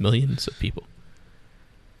millions of people.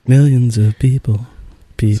 Millions of people.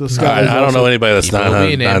 So Scott I don't know anybody that's People will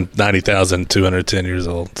be named. 90,210 years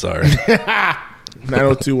old. Sorry.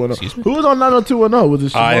 90210. Who was on 90210? Was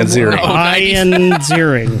it Ian Ziering. Ian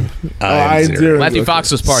Ziering. Ian Ziering. Matthew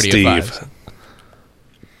Fox was party Steve. of 5.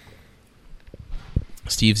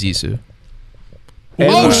 Steve Zissou.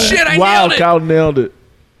 And, shit, I wow, nailed it. Kyle nailed it.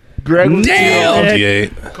 Greg was Nailed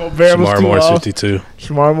 58. Colbert was Shamar too Moore's off. 52.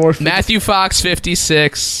 Shamar Moore. Matthew Fox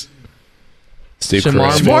 56. Steve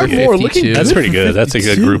Shamar Carell, Moore 58. Moore, looking 52. That's good pretty for good. That's a good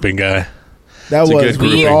 52. grouping guy. That It's a was. good We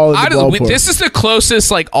grouping. were all in the ballpark. This is the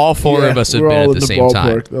closest like all four of us have we're been all at in the the same ballpark.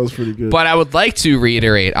 time. That was pretty good. But I would like to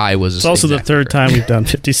reiterate, I was. It's also the third time we've done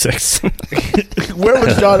 56. Where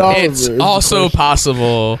was John Oliver? It's is the also question.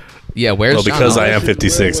 possible. Yeah, where's Well, John because I Oliver? am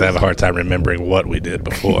 56, I have a hard time remembering what we did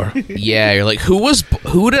before. Yeah, you're like, who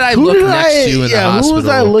did I Who look did next to in the hospital? Who was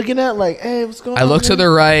I looking at? Like, hey, what's going on? I looked to man? the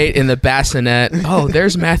right in the bassinet. Oh,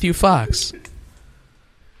 there's Matthew Fox.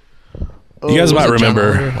 You guys might Was it John remember.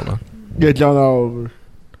 Oliver? Hold on. Yeah, John Oliver.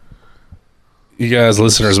 You guys,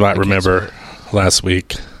 listeners, might remember last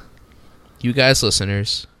week You guys,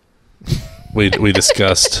 listeners. we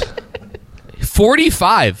discussed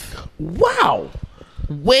 45. Wow.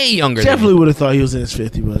 Way younger Definitely would have thought he was in his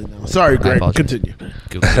 50s, but no. Sorry, Greg. apologize. Continue.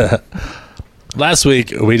 than me. last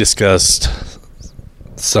week. We discussed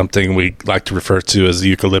something we like to refer to as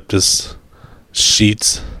eucalyptus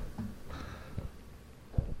sheets.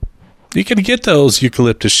 You can get those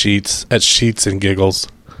eucalyptus sheets at Sheets and Giggles.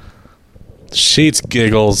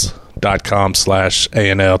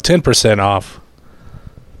 Sheetsgiggles.com/ANL. 10% off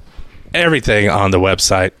everything on the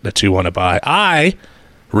website that you want to buy. I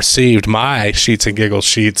received my Sheets and Giggles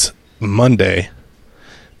sheets Monday.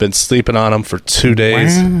 Been sleeping on them for 2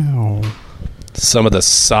 days. Wow. Some of the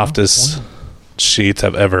softest sheets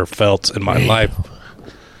I've ever felt in my life.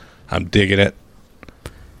 I'm digging it.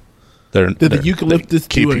 Did the eucalyptus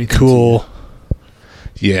keep do it anything cool?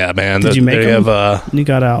 Yeah, man. Did you make they them? have You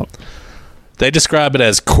got out. they describe it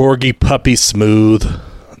as corgi puppy smooth,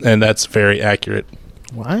 and that's very accurate. to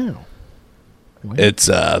you? Wow. It's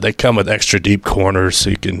they come with extra deep corners, so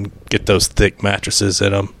you can get those thick mattresses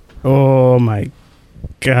in them. Oh my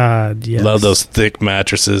God! Yes. Love those thick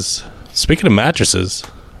mattresses. Speaking of mattresses,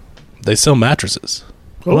 they sell mattresses.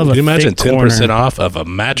 Love Can a you imagine thick 10% corner. off of a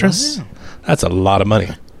mattress? Wow. That's a lot of money.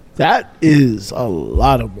 That is a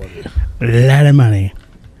lot of money. Lot of money.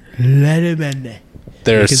 Lot of money.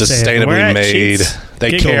 They're You could say, "We're sustainably at made. Sheets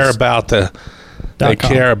They Giggles care about the they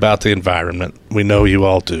 .com. care about the environment. We know you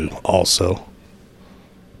all do also.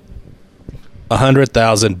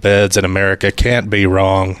 100,000 beds in America can't be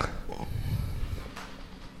wrong.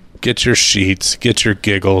 Get your sheets, get your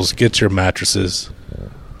giggles, get your mattresses.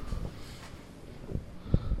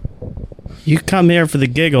 You come here for the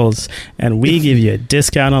giggles, and we give you a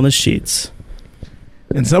discount on the sheets.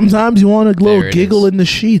 And sometimes you want a There little it giggle is. in the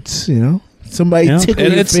sheets, you know? Somebody Yeah. tickle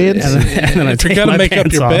And your it's- fancy. And then I If you're take gonna my make up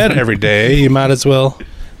pants your off. bed every day, you might as well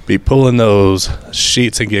be pulling those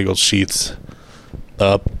sheets and giggles sheets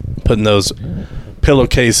up, putting those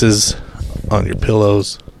pillowcases on your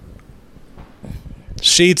pillows.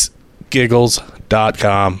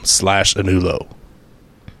 Sheetsgiggles.com/Anulo.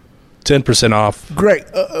 10% off. Greg,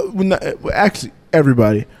 actually,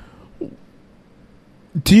 everybody,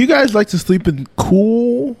 do you guys like to sleep in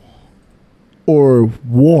cool or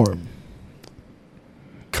warm?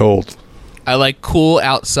 Cold. I like cool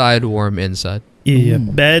outside, warm inside. Yeah,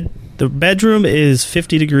 the bedroom is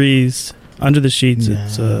 50 degrees. Under the sheets,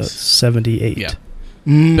 it's Nice. 78. Yeah.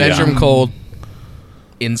 Bedroom Yeah. cold,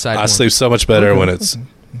 inside I warm. sleep so much better when it's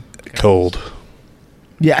cold.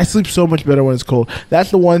 Yeah, I sleep so much better when it's cold. That's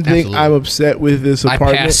the one thing Absolutely. I'm upset with this I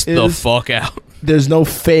apartment passed the is fuck out. there's no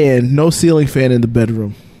fan, no ceiling fan in the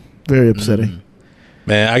bedroom. Very upsetting.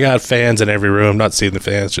 Man, I got fans in every room. Not seeing the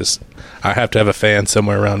fans, just I have to have a fan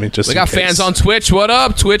somewhere around me. Just We in got case. fans on Twitch. What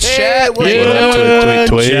up, Twitch chat? what What Yeah. up?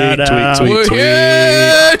 Tweet, Shout out. tweet, tweet.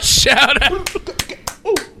 Yeah, shout out.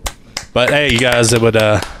 But hey, you guys, it would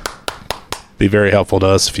be very helpful to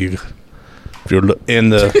us if you're in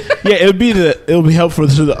the. Yeah, it'll be helpful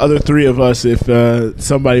to the other three of us if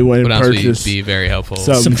somebody went What and else would purchased. be very helpful?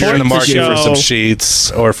 Some- If you're in the Support the market for show some sheets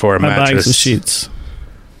or for a by buying mattress, some sheets.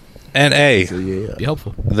 and hey, Be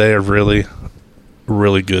helpful. they are really,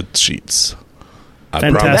 really good sheets. I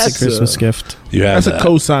Fantastic promise. That's, Christmas gift. You have That's a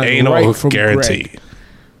cosign anal right from guarantee.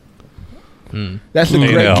 Greg. That's the You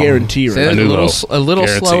Greg know. guarantee, Say right? that Anulo. a little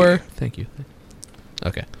Guarantee. slower. Thank you.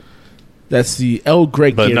 Okay. That's the L.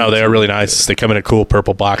 Greg But guarantee. no, they are really nice. They come in a cool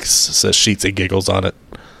purple box. It says Sheets and Giggles on it.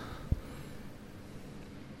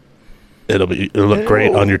 It'll look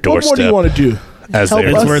great on your What more do doorstep. you want to do? as Help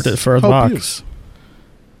they us. It's worth it for a Help box.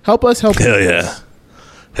 Help us. Help Hell us. yeah.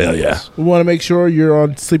 Hell yeah. We want to make sure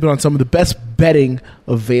you're sleeping on some of the best bedding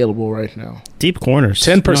available right now. Deep corners.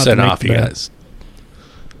 10% off, you bed. guys.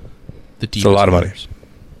 The It's a lot of money.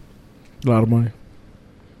 A lot of money.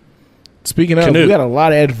 Speaking of, Canute. we got a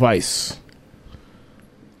lot of advice.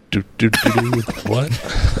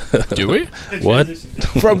 What? Do we? What?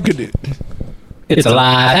 From Canute. It's a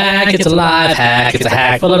life hack, it's a life hack, it's a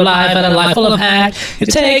hack full of life and a life full of hack. You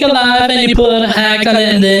take a life and you put a hack on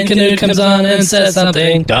it, and then Canute comes on and says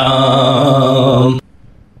something dumb.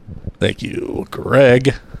 Thank you,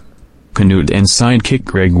 Greg. Canute and sidekick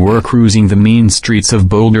Greg were cruising the mean streets of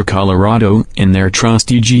Boulder, Colorado, in their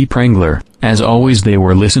trusty Jeep Wrangler. As always, they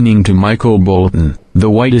were listening to Michael Bolton, the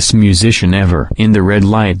whitest musician ever. In the red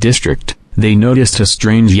light district, they noticed a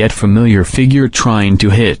strange yet familiar figure trying to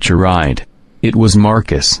hitch a ride. It was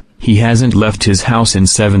Marcus. He hasn't left his house in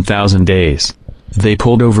 7,000 days. They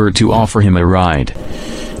pulled over to offer him a ride.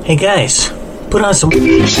 Hey guys, put on some.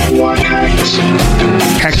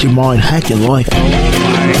 Hack your mind, hack your life.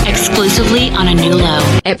 Exclusively on a new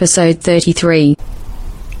low. Episode 33.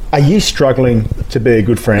 Are you struggling to be a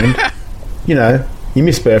good friend? You know, you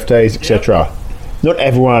miss birthdays, etc. Not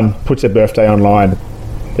everyone puts their birthday online.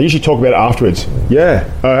 They usually talk about it afterwards. Yeah,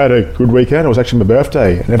 I had a good weekend. It was actually my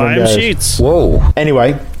birthday. And everyone Buy him goes, sheets. whoa.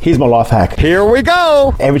 Anyway, here's my life hack. Here we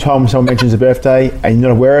go. Every time someone mentions a birthday and you're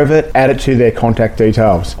not aware of it, add it to their contact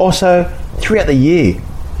details. Also, throughout the year,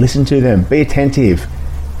 listen to them. Be attentive.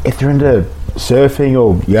 If they're into surfing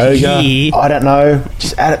or yoga, I don't know,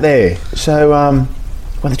 just add it there. So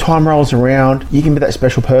when the time rolls around, you can be that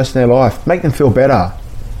special person in their life. Make them feel better.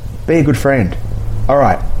 Be a good friend. All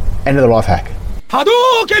right, end of the life hack.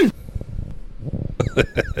 Hadouken!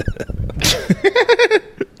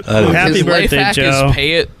 Happy His life birthday, hack Joe.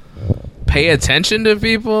 is pay attention to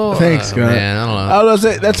people. Thanks, Scott. Man, I don't know. I was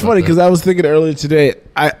gonna say, that's funny because I was thinking earlier today,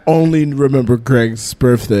 I only remember Greg's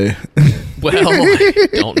birthday. Well, I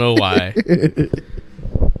don't know why.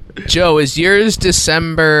 Joe, is yours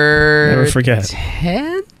December Never forget.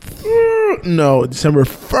 10th? No, December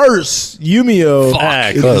 1st. Yumio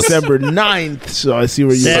Fuck. is Close. December 9th. So I see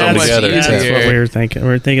where you're So That's, much together. that's easier. what we were thinking. We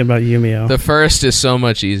were thinking about Yumio. The first is so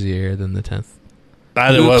much easier than the 10th. I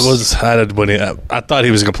thought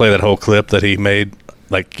he was going to play that whole clip that he made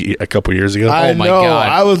like a couple years ago. I Oh my know. God.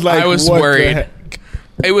 I was like, I was what the worried. heck?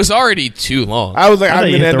 It was already too long. I was like, I I'm thought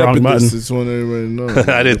you gonna hit end the up wrong in button. this. Just want everybody to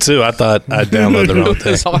know. I did too. I thought I downloaded the wrong It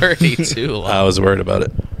was thing. already too long. I was worried about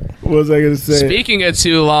it. What was I gonna say? Speaking of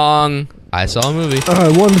too long, I saw a movie. I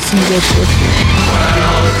wanted to see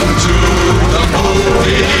that.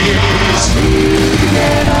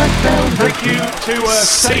 Thank you to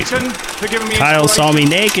Satan for giving me Kyle saw me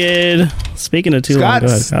naked. Speaking of too long, go ahead,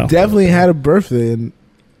 Scott's Kyle. definitely had a birthday, and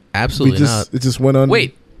Absolutely not. it just went on.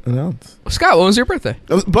 Wait. Announced. Scott, when was your birthday?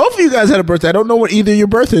 Both of you guys had a birthday. I don't know what either of your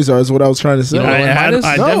birthdays are. Is what I was trying to say. You know I, what mine had, is?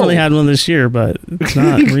 I No. definitely had one this year, but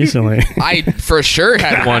not recently. I for sure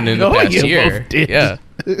had one in the No, past you year. both did. Yeah,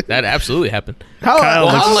 that absolutely happened. How, Kyle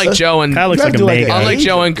Well, looks- unlike Joe and Kyle looks You like have a to, like, mega. unlike age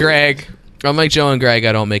Joe and it. Greg,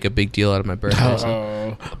 I don't make a big deal out of my birthday.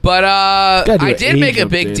 Oh. But Gotta do I an did make age a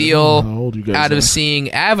big update. I deal don't know how old you guys out are. of seeing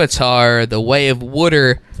Avatar: The Way of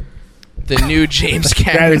Water, the new James That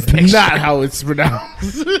Cameron is picture. not how it's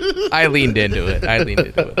pronounced. I leaned into it.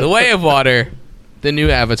 The Way of Water, the new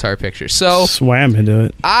Avatar picture. So Swam into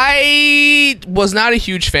it. I was not a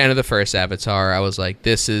huge fan of the first Avatar. I was like,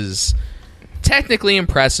 this is technically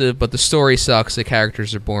impressive, but the story sucks. The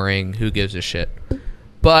characters are boring. Who gives a shit?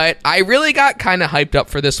 But I really got kind of hyped up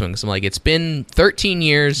for this one because I'm like, it's been 13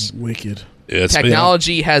 years. Wicked. Yeah, it's been-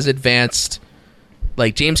 Technology has advanced.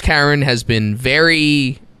 Like, James Cameron has been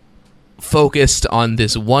very focused on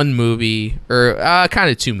this one movie, or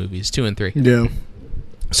kind of 2 movies, 2 and 3. Yeah.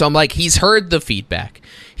 So I'm like, he's heard the feedback.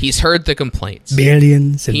 He's heard the complaints.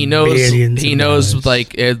 Billions and He knows. billions He of knows dollars. like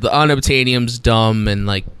the unobtainium's dumb and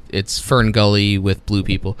like it's Fern Gully with blue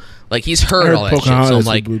people. Like he's I heard heard all that shit. So Pocahontas I'm with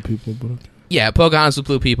like, blue people, but yeah, Pocahontas with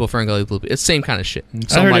blue people, Fern Gully with blue people. It's the same kind of shit.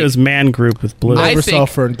 So I I'm heard like, it was Man Group with blue. I never saw think-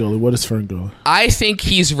 Fern Gully. What is Fern Gully? I think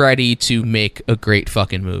he's ready to make a great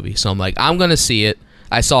fucking movie. So I'm like, I'm gonna see it.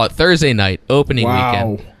 I saw it Thursday night, opening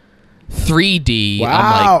weekend, 3D.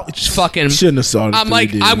 Wow. I'm like, just fucking. Shouldn't have saw it. in I'm like,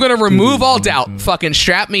 3D. I'm gonna remove 3D all is doubt. overhyped. Fucking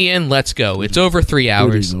strap me in. Let's go. It's over 3 3D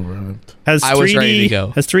hours. is overhyped. Has I was ready to go.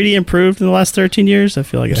 Has 3D improved in the last 13 years? I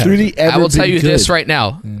feel like it has. 3D ever I will tell been you good? this right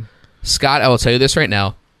now, Scott. I will tell you this right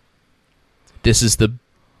now. This is the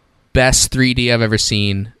best 3D I've ever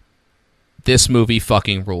seen. This movie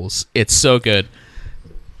fucking rules. It's so good.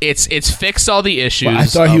 It's fixed all the issues Well, I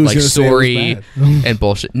thought of he was like gonna say it was story bad. and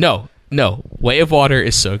bullshit. No. Way of Water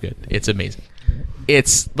is so good. It's amazing.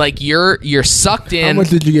 It's like you're sucked in. How much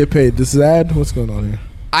did you get paid? This is ad? What's going on here?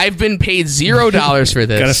 I've been paid $0 for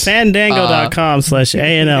this. Go to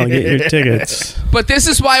fandango.com/ANL. Get your tickets. But this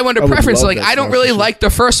is why I wanted to preference. Like, I don't really like the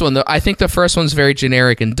first one. I think the first one's very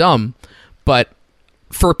generic and dumb. But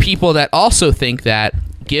for people that also think that,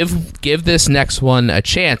 give this next one a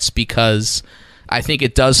chance, because I think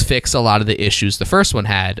it does fix a lot of the issues the first one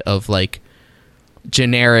had of like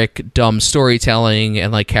generic dumb storytelling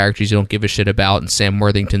and like characters you don't give a shit about, and Sam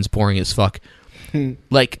Worthington's boring as fuck.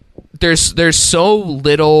 Like there's so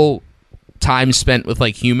little time spent with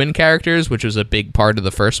like human characters, which was a big part of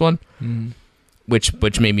the first one,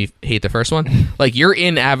 which made me hate the first one. Like, you're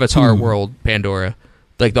in Avatar world Pandora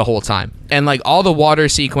like the whole time, and like all the water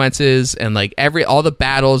sequences and like all the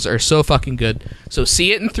battles are so fucking good. So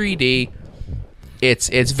see it in 3D.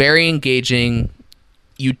 It's very engaging.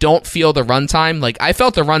 You don't feel the runtime. Like, I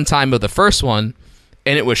felt the runtime of the first one,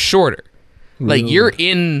 and it was shorter. Like, you're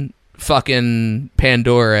in fucking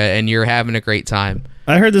Pandora and you're having a great time.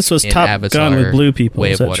 I heard this was Top Avatar Gun with blue people.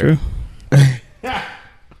 Is that true?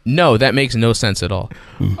 No, that makes no sense at all.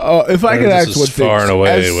 If I could ask one thing, far and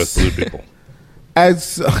away with blue people.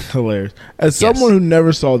 As hilarious as someone who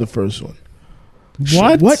never saw the first one,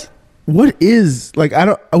 what is like?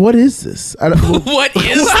 What is this? I don't. What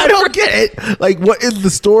is? I don't get it. Like, what is the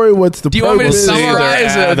story? What's the? Do you want me to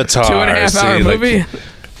summarize a 2.5-hour movie?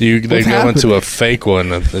 They go into a fake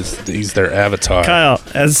one. He's their avatar. Kyle,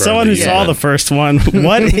 as someone who saw the first one,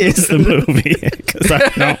 what is the movie? Because I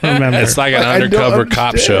don't remember. It's like an undercover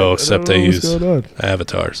cop show, except they use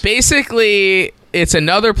avatars. Basically, it's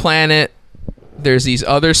another planet. There's these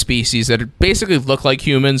other species that basically look like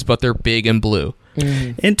humans, but they're big and blue.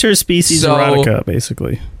 Interspecies erotica,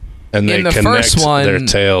 basically. And they in the connect first one, their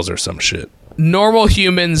tails or some shit. Normal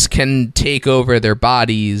humans can take over their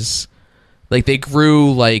bodies. Like, they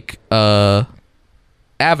grew like avatars,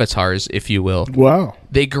 if you will. Wow.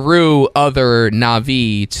 They grew other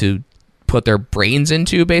Na'vi to put their brains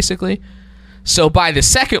into, basically. So by the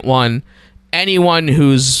second one, anyone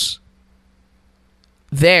who's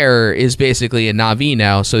there is basically a Na'vi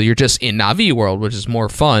now. So you're just in Na'vi world, which is more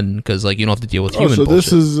fun because like you don't have to deal with human bullshit.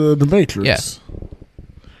 This is the Matrix. Yeah.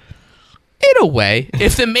 In a way,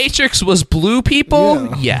 if the Matrix was blue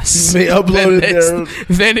people, yes, they uploaded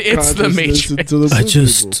then it's the Matrix.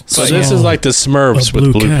 So this is like the Smurfs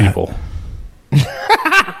with blue people.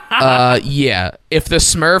 Yeah. If the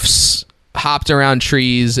Smurfs hopped around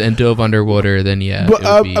trees and dove underwater, then yeah. But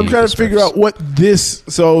I'm trying to figure out what this.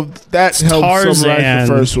 So that helps summarize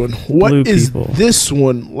the first one. What is this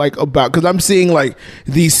one like about? Because I'm seeing like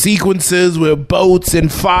these sequences with boats and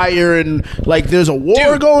fire and like there's a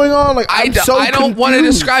war going on. Like I don't want to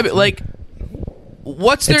describe it. Like,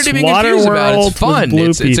 what's there to be confused about? It's fun.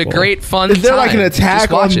 It's a great fun. Is there like time. an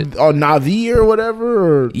attack on Na'vi or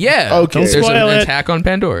whatever? Or? Yeah. Okay. There's an attack on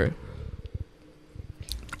Pandora.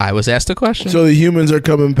 I was asked a question. So the humans are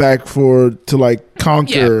coming back to like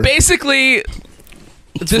conquer. Yeah, basically,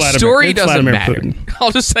 the story doesn't matter. I'll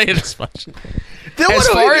just say it as much. As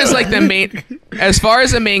far as like the main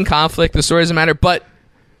conflict, the story doesn't matter. But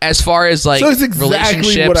as far as like it's exactly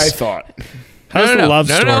relationships, what I thought. How's the love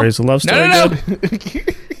story? Is the love story good?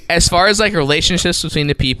 As far as like relationships between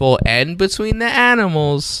the people and between the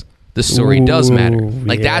animals, the story does matter.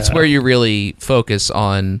 Like that's where you really focus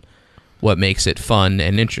on what makes it fun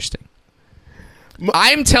and interesting.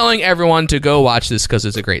 I'm telling everyone to go watch this because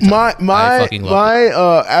it's a great time. I fucking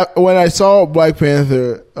love it. When I saw Black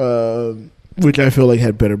Panther, which I feel like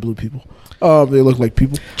had better blue people, they look like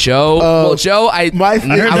people. Joe, I was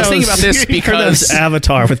thinking about this because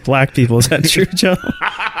Avatar with black people. Is that true, Joe?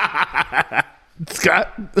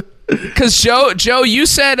 Scott. Because Joe, you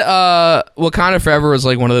said Wakanda Forever was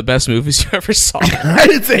like one of the best movies you ever saw. I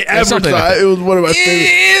didn't say ever saw. It was one of my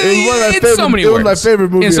favorite. It was my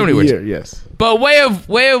favorite movie of the year. Yes. But Way of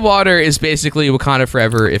Water is basically Wakanda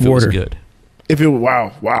Forever if it was good.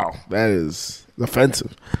 Wow, that is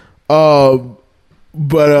offensive. But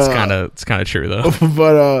it's kind of true though.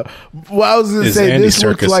 But what I was gonna say, this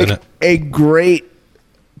looks like a great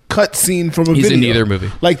cutscene from a video. He's in either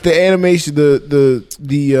movie. Like the animation, the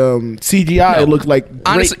CGI looked like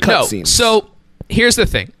great cutscenes. No. So here's the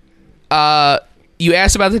thing. You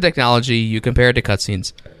asked about the technology. You compared it to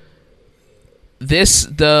cutscenes.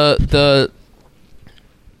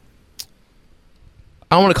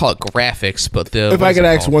 I don't want to call it graphics, but if I could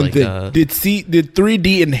ask one thing, did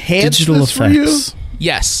 3D enhance digital this effects? For you?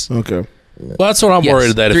 Yes. Okay. Well, that's what I'm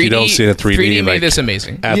worried that if you don't see it in 3D, made this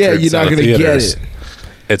amazing. Yeah, you're not going to get it.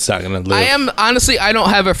 it's not going to live. I am honestly, I don't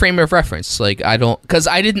have a frame of reference. Like I don't, because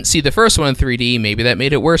I didn't see the first one in 3D. Maybe that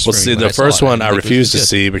made it worse. Well, for me see, when the first one I think it was refused to good.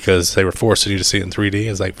 see because they were forcing you to see it in 3D.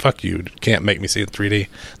 It's like, fuck you, can't make me see it in 3D.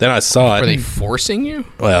 Then I saw it. Were they forcing you?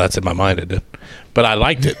 Well, that's in my mind, it did. But I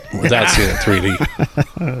liked it without seeing it in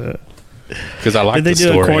 3D. Because I liked the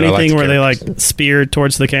story. Did they do a corny thing where they like speared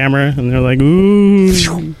towards the camera and they're like,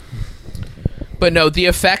 ooh? But no, the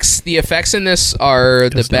effects in this are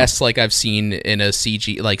the best like I've seen in a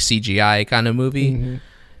CGI kind of movie,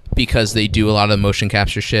 because they do a lot of motion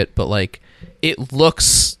capture shit. But like, it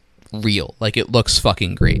looks real. Like it looks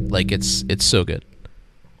fucking great. Like it's so good.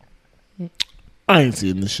 I ain't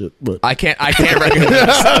seeing this shit, but I can't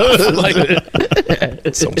recognize. Like,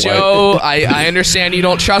 Joe, I understand you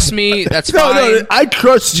don't trust me. That's fine. No, I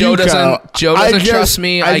trust Joe you, Kyle. Joe doesn't trust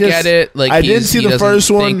me. I get it. Like I didn't see the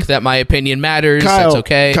first one. Think that my opinion matters. Kyle, That's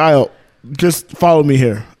okay. Kyle, just follow me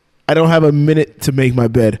here. I don't have a minute to make my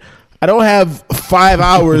bed. I don't have 5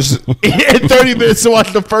 hours and 30 minutes to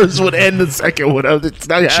watch the first one and the second one. It's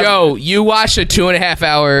not Joe, you watched a 2.5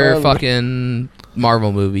 hour fucking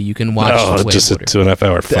Marvel movie. You can watch. No, just a 2.5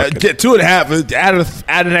 hour. Fucking. 2.5.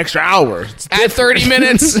 Add an extra hour. Add 30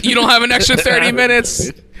 minutes. You don't have an extra 30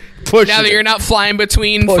 minutes. Now that you're not flying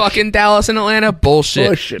between fucking Dallas and Atlanta,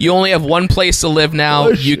 bullshit. You only have one place to live now.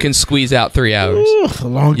 You can squeeze out 3 hours. A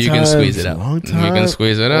long time. You can squeeze it out. You can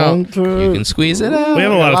squeeze it out. You can squeeze it out. We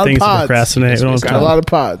have a lot of things to procrastinate. Got a lot of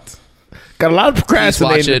pods. Got a lot of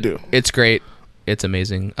procrastinating to do. It's great. It's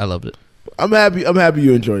amazing. I loved it. I'm happy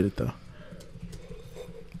you enjoyed it though.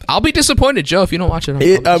 I'll be disappointed, Joe, if you don't watch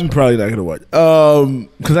it. I'm probably not gonna watch.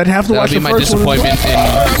 Because I'd have to watch the first one.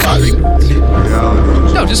 That'll be my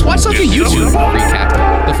disappointment. No, just watch like a YouTube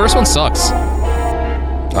recap. The first one sucks.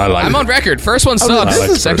 I'm on record. First one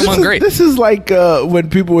sucks. Second one great. This is like when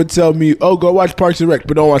people would tell me, "Oh, go watch Parks and Rec,"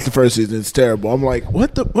 but don't watch the first season. It's terrible. I'm like,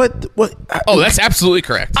 what? Oh, that's absolutely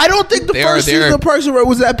correct. I don't think the first season of Parks and Rec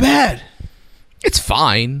was that bad. It's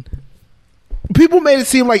fine. People made it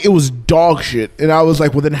seem like it was dog shit, and I was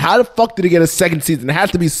like, "Well, then how the fuck did it get a second season? There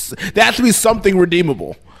has to be something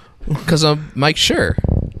redeemable." Because of Mike Schur.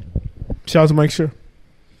 Shout out to Mike Schur.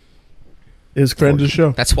 His friend of the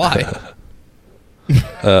show. That's why.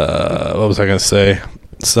 What was I going to say?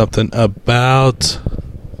 Something about...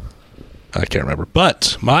 I can't remember.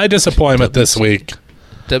 But my disappointment this week...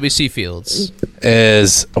 W.C. Fields.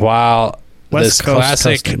 Is while this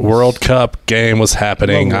classic World Cup game was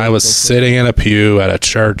happening, I was sitting in a pew at a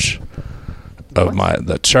church of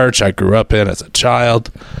the church I grew up in as a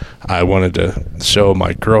child. I wanted to show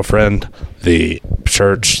my girlfriend the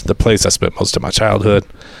church, the place I spent most of my childhood,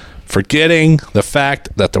 forgetting the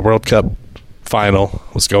fact that the World Cup final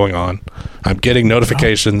was going on. I'm getting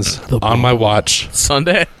notifications on my watch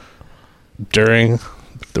Sunday during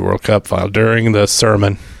the World Cup final, during the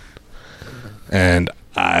sermon, and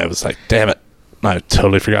I was like, damn it, I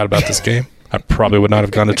totally forgot about this game. I probably would not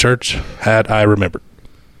have gone to church had I remembered.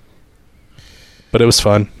 But it was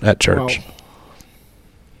fun at church.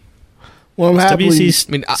 Well, I'm happy.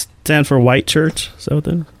 WC stand for White Church. Is that what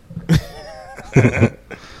that?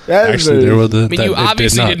 Actually, there was you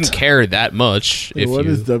obviously didn't care that much. If what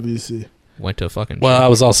you is WC? Went to a fucking. Well, I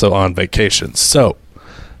was also on vacation, so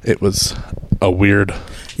it was a weird.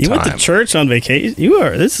 You went to church on vacation.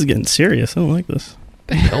 This is getting serious. I don't like this.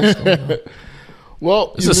 The hell's going on?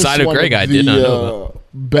 Well, this is a side of Greg I did not know about.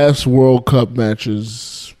 Best World Cup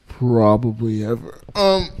matches probably ever.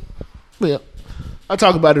 Yeah, I'll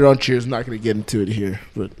talk about it on Cheers. I'm not going to get into it here,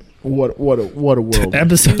 but what a world.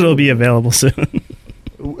 Episode will be available soon.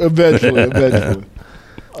 Eventually.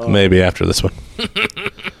 Maybe after this one.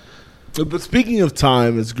 But speaking of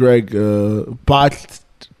time, as Greg botched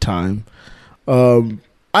time, I'm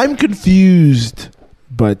confused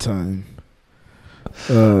by time.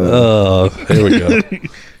 Here we go.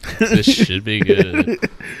 This should be good.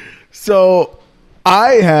 So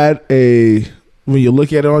I had when you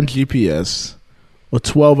look at it on GPS, a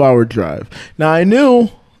 12-hour drive. Now I knew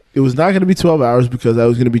it was not going to be 12 hours because I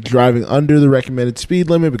was going to be driving under the recommended speed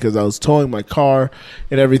limit because I was towing my car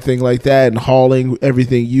and everything like that and hauling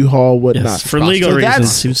everything you haul, whatnot. Yes, for legal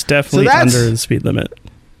reasons, he was definitely under the speed limit.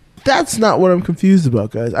 That's not what I'm confused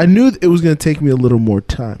about, guys. I knew it was going to take me a little more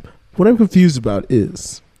time. What I'm confused about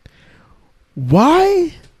is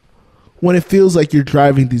why, when it feels like you're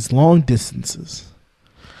driving these long distances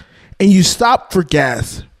and you stop for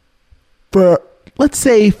gas for, let's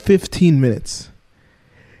say, 15 minutes,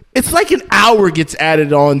 it's like an hour gets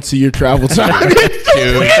added on to your travel time.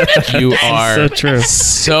 Dude, you are so true.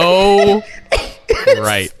 So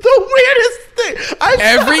right. The weirdest thing.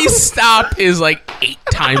 Every stop is like 8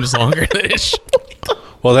 times longer than it should.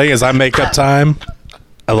 Well, the thing is, I make up time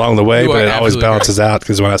along the way, You but are it always absolutely balances out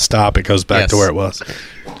because when I stop, it goes back to where it was.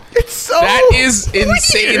 It's so That is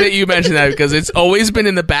insane that you mentioned that because it's always been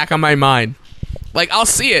in the back of my mind. Like, I'll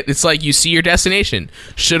see it. It's like you see your destination.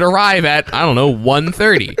 Should arrive at, I don't know,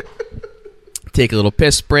 1:30. Take a little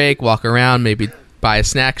piss break, walk around, maybe buy a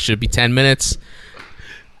snack. Should be 10 minutes.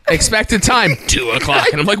 Expected time, 2 o'clock.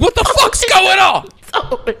 And I'm like, what the fuck's going on?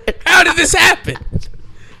 How did this happen?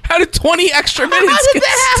 How did 20 extra minutes did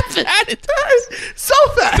that happen? added? so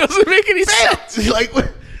fast. Doesn't make any sense.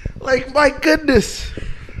 Like my goodness.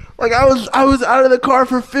 Like I was out of the car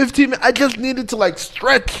for 15 minutes. I just needed to like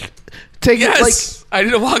stretch. Take it like I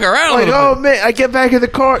need to walk around. like, oh man, I get back in the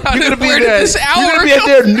car. You're gonna be there. This hour You're gonna be at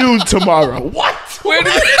there noon tomorrow. What? Where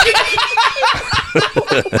did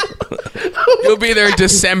You'll be there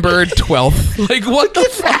December 12th. Like, what the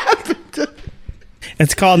fuck?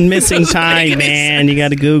 It's called missing time, man. You got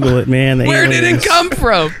to Google it, man. The Where did aliens. it come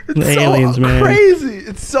from? The aliens, man. Crazy.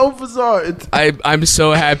 It's so bizarre. I'm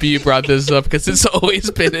so happy you brought this up because it's always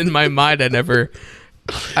been in my mind. I never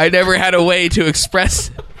had a way to express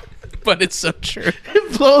it, but it's so true.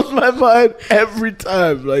 It blows my mind every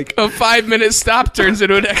time. Like a 5-minute stop turns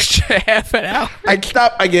into an extra half an hour. I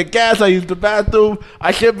stop, I get gas, I use the bathroom.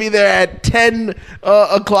 I should be there at 10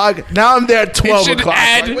 o'clock. Now I'm there at 12 It should o'clock.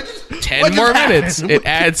 add Like, 10 more minutes. It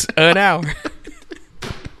adds an hour.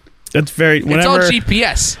 It's very. It's Whenever, all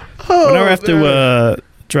GPS. Whenever I have to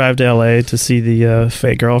drive to LA to see the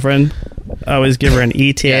fake girlfriend, I always give her an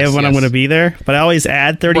ETA Yes, of when I'm yes. going to be there. But I always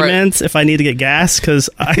add 30 Right. minutes if I need to get gas because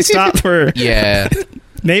I stop for Yeah.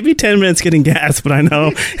 maybe 10 minutes getting gas, but I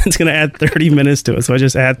know it's going to add 30 minutes to it. So I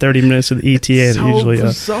just add 30 minutes to the ETA and So it usually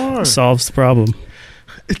bizarre. solves the problem.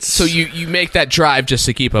 So you make that drive just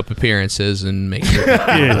to keep up appearances and make sure.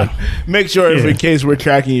 Yeah. Make sure if Yeah. in case we're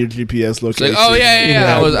tracking your GPS It's location. like, oh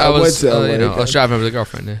yeah. I was went to LA, I was driving with a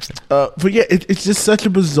girlfriend. Yeah. but yeah, it's just such a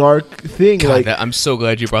bizarre thing. God, like I'm so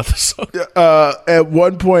glad you brought this up. at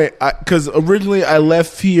one point, because originally I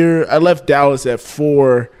left Dallas at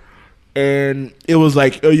 4, and it was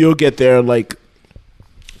like, oh, you'll get there in like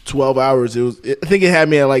 12 hours. I think it had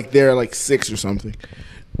me at like there at like 6 or something,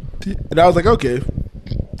 and I was like, okay.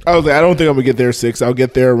 I was like, I don't think I'm gonna get there at 6. I'll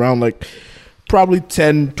get there around like probably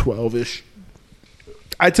 10, 12-ish.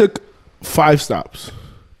 I took 5 stops.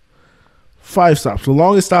 5 stops. The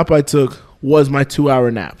longest stop I took was my 2-hour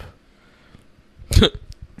nap.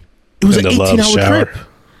 It was an In the love 18-hour shower. trip.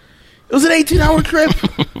 It was an 18-hour trip.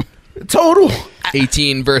 Total.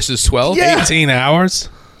 18 versus 12. Yeah. 18 hours?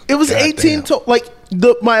 It was God 18 damn. like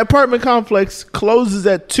my apartment complex closes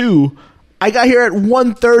at 2. I got here at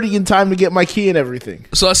 1:30 in time to get my key and everything.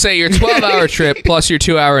 So let's say your 12-hour trip plus your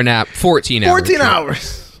 2-hour nap, 14 hours. 14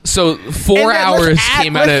 hours. So 4 And then hours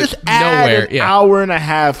came out let's of just add nowhere. An Yeah. hour and a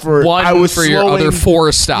half for One I was for your slowing- other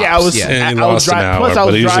 4 stops. Yeah, I was. And you I was lost an driving. hour, Plus, I but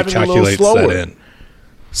was it usually driving a little calculates slower. that in.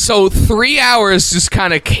 So 3 hours just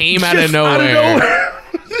kind of came out of Just out of nowhere. nowhere.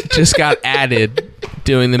 Just got added.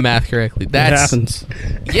 Doing the math correctly. It That's happens.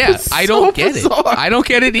 yeah. It's I so don't get bizarre. it. I don't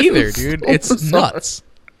get it either, dude. It's bizarre. nuts.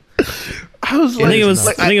 I was I like, think it was.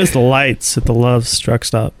 like, I think it was the lights at the Love's truck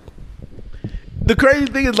stop. the crazy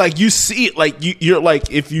thing is like you see it, like you're like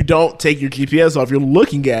if you don't take your GPS off, you're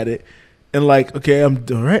looking at it and like, okay, I'm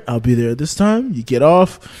all right. I'll be there at this time. You get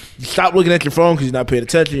off. You stop looking at your phone because you're not paying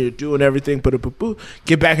attention. You're doing everything.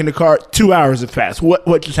 Get back in the car. 2 hours have passed.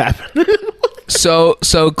 What just happened? So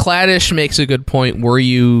Cladish makes a good point. Were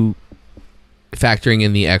you factoring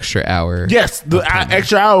in the extra hour? Yes, the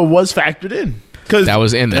extra hour was factored in. That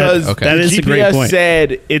was in there. Because Okay. That is the a great GPS point.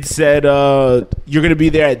 said you're going to be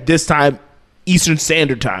there at this time, Eastern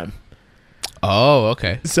Standard Time. Oh,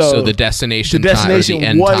 okay. So So the destination, the destination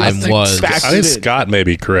time or the end was- time was. Fact- I think it. Scott may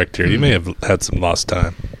be correct here. You may have had some lost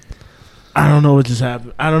time. I don't know what just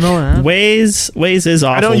happened. I don't know what happened. Waze is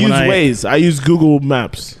awful. I don't use when Waze. I use Google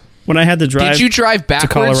Maps. When I had to drive, Did you drive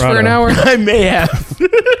backwards for an Colorado. hour? I may have.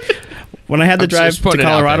 when I had to I'm drive just putting to it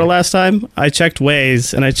out Colorado there. last time, I checked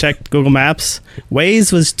Waze and I checked Google Maps.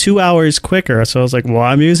 Waze was 2 hours quicker, so I was like, "Well,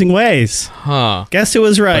 I'm using Waze." Huh. Guess who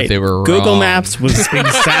was right? they were Google wrong. Maps was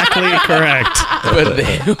exactly correct. But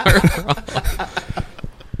they were wrong.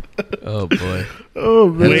 Oh boy. Oh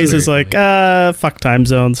man, Waze is like, fuck time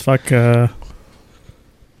zones, fuck all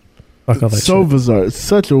that so shit. bizarre. It's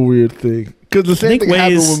such a weird thing. Because the I same think thing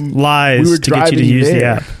happened Waze when lies we were to get you to driving use the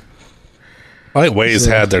there. app. I think Waze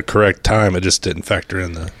had their correct time. It just didn't factor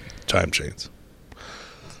in the time chains.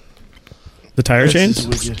 The tire chains?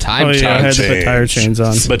 Time Oh, yeah, I had change. to put tire chains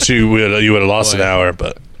on. But you would have lost an Boy. hour,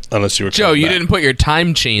 but unless you were Joe, coming you back. didn't put your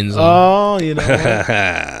time chains on. Oh, you know, what?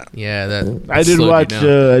 Yeah, that I did slowed you watch.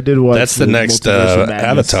 down. I did watch. That's the next Multiverse of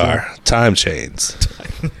Madness, Avatar, time chains.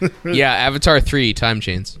 Yeah, Avatar 3 Time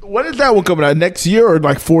Chains. When is that one coming out? Next year or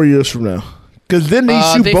like 4 years from now? Because then they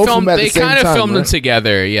shoot both of them at the same time. They kind of filmed them right?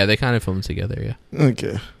 together. Yeah, they kind of filmed them together. Yeah.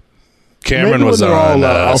 Okay. Cameron Maybe was when they're on all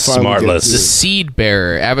out, I'll finally Smart get List. The Seed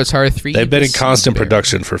Bearer, Avatar 3. They've been The in constant Seed Bearer.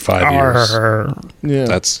 production for 5 years. Yeah.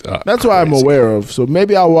 That's why I'm crazy. aware of. So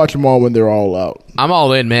maybe I'll watch them all when they're all out I'm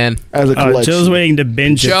all in, man. as a collection. Joe's waiting to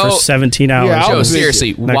binge it Joe- for 17 hours. Yeah, I'll Joe, binge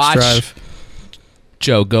seriously, Next watch. drive.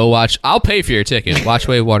 Joe, go watch. I'll pay for your ticket. Watch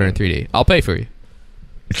Way of Water in 3D. I'll pay for you.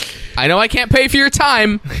 I know I can't pay for your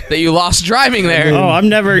time that you lost driving there. Oh, I'm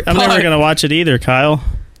never gonna watch it either, Kyle.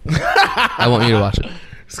 I want you to watch it.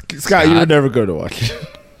 Scott, you were never going to watch it.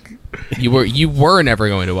 You were never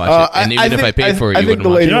going to watch it, and even if I paid for it, you wouldn't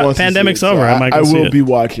watch it. You know what? wants to see Pandemic's it, so over. I might go I see will it. be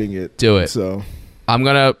watching it. Do it. So I'm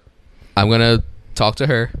gonna talk to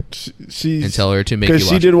her she's and tell her to make you because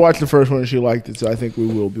watch she it. did watch the first one and she liked it. So I think we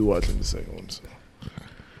will be watching the second one. So.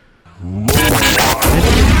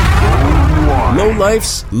 Low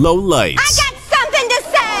life's low lights. I got something to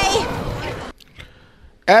say.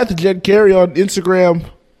 At the Jen Carey on Instagram,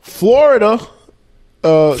 Florida,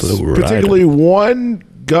 particularly one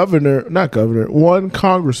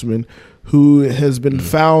congressman who has been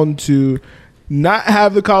found to not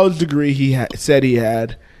have the college degree he said he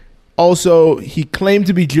had. Also, he claimed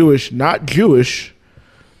to be Jewish, not Jewish.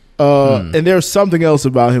 And there's something else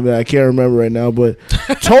about him that I can't remember right now, but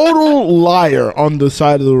total liar on the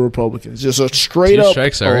side of the Republicans. Just a straight up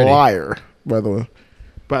liar, by the way.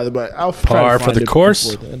 I'll try Par to for find the it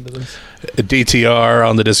course. before the end of this. DTR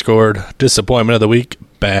on the Discord. Disappointment of the week.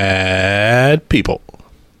 Bad people.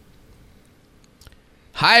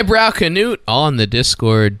 Highbrow Canute on the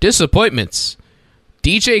Discord. Disappointments.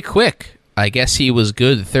 DJ Quick. I guess he was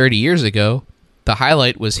good 30 years ago. The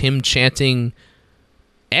highlight was him chanting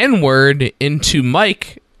N-word into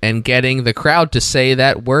Mike and getting the crowd to say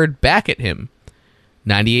that word back at him.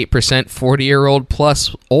 98% 40-year-old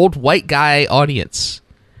plus old white guy audience.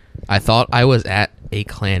 I thought I was at a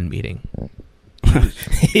Klan meeting.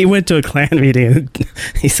 He went to a Klan meeting and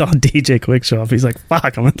he saw DJ Quick show up. He's like,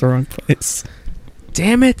 fuck, I'm at the wrong place.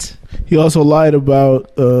 Damn it. He also lied about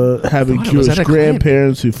having I thought it was Jewish at a Klan.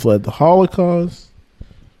 grandparents who fled the Holocaust.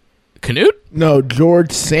 Canute? No,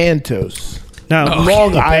 George Santos. No,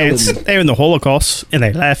 Long parents, Island. they were in the Holocaust and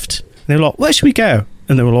they left. They were like, where should we go?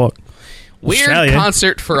 And they were like, Weird Australia.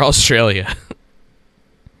 concert for Australia.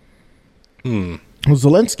 Well,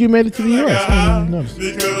 Zelensky made it to the U.S. I didn't notice.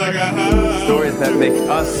 Stories that make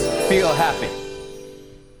us feel happy.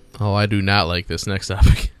 Oh, I do not like this next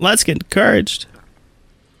topic. Let's get encouraged.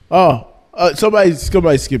 Oh, somebody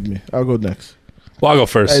skipped me. I'll go next. Well, I'll go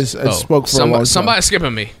first. I spoke for a long time. Somebody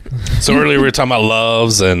skipping me. So earlier we were talking about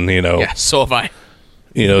loves and, Yeah, so have I.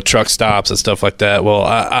 truck stops and stuff like that. Well,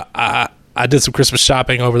 I did some Christmas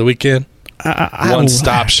shopping over the weekend.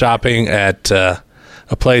 One-stop shopping at a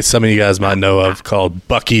place some of you guys might know of called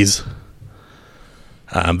Buc-ee's.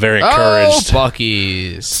 I'm very encouraged. Oh,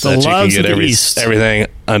 Buc-ee's. That you can loves get of the East. everything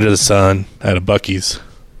under the sun at a Buc-ee's.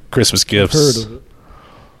 Christmas gifts, Heard of it.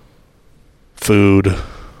 food,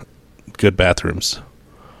 good bathrooms.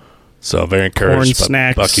 So very encouraged Corn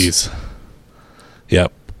by snacks. Buc-ee's.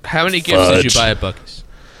 Yep. How many gifts did you buy at Buc-ee's?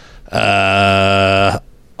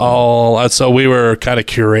 So we were kind of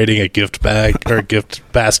curating a gift bag or a gift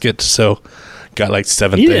basket. So got like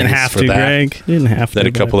 7 You things didn't have for to, that. Greg. You didn't have to. Then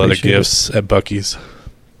a but I couple other appreciate gifts at Buc-ee's.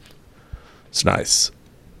 It's nice.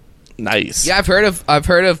 Nice. Yeah, I've heard of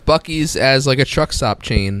Buc-ee's as like a truck stop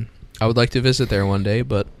chain. I would like to visit there one day,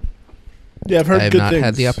 but Yeah, I've heard I have good not things.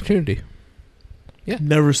 had the opportunity. Yeah,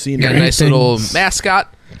 Never seen got a it. nice little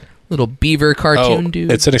mascot, little beaver cartoon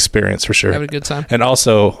dude. It's an experience for sure. Having a good time. And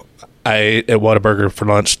also, I ate at Whataburger for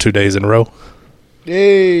lunch 2 days in a row.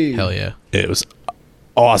 Yay. Hell yeah. It was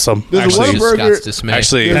awesome. There's a Actually, Whataburger. Scott's dismay.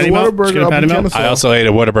 Actually, There's a Patty melt? Whataburger Just get a up in patty melt? Kennesaw. I also ate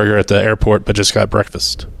a Whataburger at the airport, but just got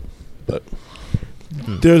breakfast. But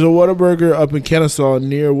There's a Whataburger up in Kennesaw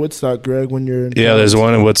near Woodstock, Greg, when you're in yeah, there's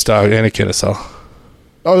one in Woodstock and in Kennesaw.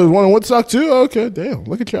 Oh, there's one in Woodstock too? Oh, okay, damn.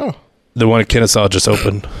 Look at y'all. The one in Kennesaw just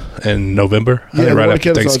opened in November. I Yeah, think the right one in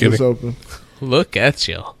after Kennesaw Thanksgiving. just open. Look at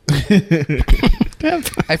you.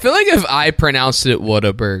 I feel like if I pronounced it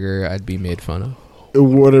Whataburger, I'd be made fun of. A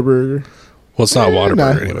Whataburger. Well, it's not Whataburger nah,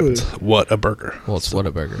 anyway. It's what a burger. Well, it's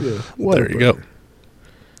Whataburger. Yeah, There you go.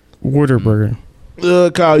 Whataburger.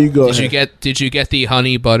 Kyle, you go Did you ahead. get you get the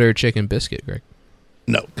honey butter chicken biscuit, Greg?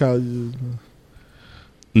 No, Kyle,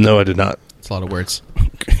 no, I did not. It's a lot of words.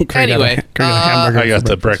 Anyway, I got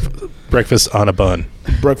the breakfast on a bun.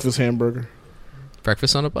 breakfast hamburger.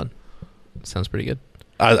 Breakfast on a bun. Sounds pretty good.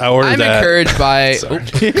 I ordered I'm that. encouraged by. Sorry.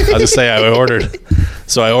 I'll just say I ordered.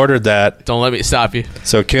 So I ordered that. Don't let me stop you.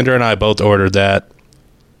 So Kendra and I both ordered that,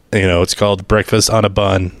 it's called breakfast on a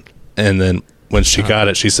bun. And then when she got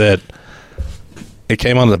it, she said, "It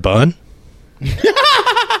came on the bun."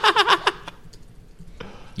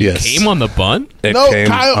 Yes, Came on the bun. it No, came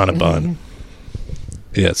Kyle- on a bun.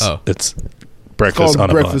 Yes, Oh. it's Called breakfast on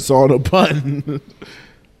a breakfast on a bun.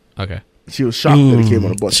 Okay, She was shocked that it came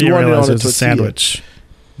on a bun. She wanted realized on it was a tortilla. sandwich.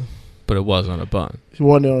 but it was on a bun. She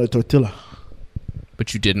wanted it on a tortilla.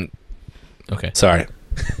 But you didn't. Okay. bun. Sorry.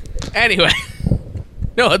 Anyway,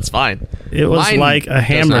 no, it's fine. It was Mine like a does not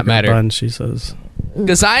hamburger matter. bun, she says.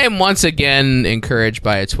 Because I am once again encouraged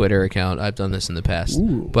by a Twitter account. I've done this in the past.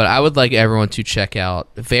 But I would like everyone to check out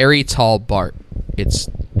Very Tall Bart. It's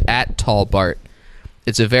at Tall Bart.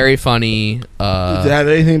 It's a very funny Does it have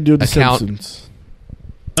anything to do with the account. Simpsons?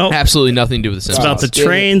 Oh, Absolutely nothing to do with the it's Simpsons. about the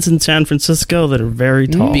trains in San Francisco that are very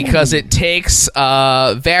tall. Because it takes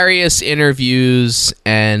various interviews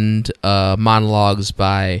and monologues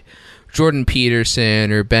by Jordan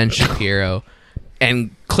Peterson or Ben Shapiro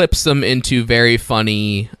and clips them into very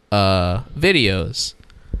funny videos.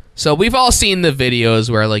 So we've all seen the videos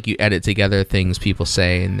where like you edit together things people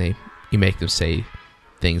say and you make them say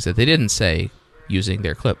things that they didn't say using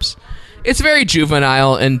their clips. It's very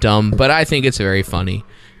juvenile and dumb, but I think it's very funny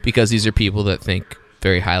because these are people that think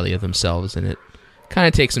very highly of themselves and it kind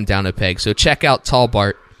of takes them down a peg. So check out Tall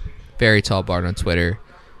Bart, Very Tall Bart on Twitter.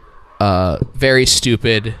 Very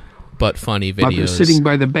stupid but funny videos. Mother sitting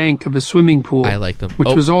by the bank of a swimming pool. I like them. Which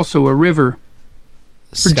Oh. was also a river.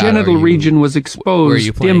 Her Scott, genital are you- region was where are exposed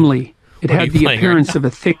you playing? dimly. It What are had you the playing right appearance now? of a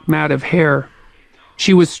thick mat of hair.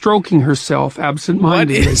 She was stroking herself What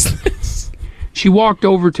absent-mindedly. is this? She walked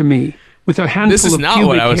over to me with a This handful is of not what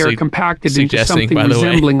pubic I was hair compacted into suggesting, something by the way.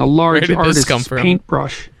 resembling a Where large did this come artist's from?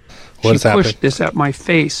 paintbrush. What has She pushed happened? this at my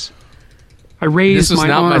face. I raised This was my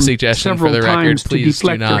not my arm suggestion several for the record. times to Please do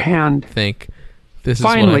deflect her not hand. think this is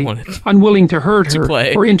Finally, what I wanted. unwilling to hurt to her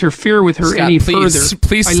play. or interfere with her Scott, any please- further,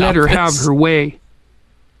 please I stop let her this. have her way.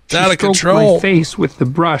 It's out of Stroked control. my face with the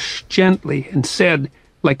brush gently and said,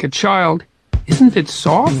 like a child, "Isn't it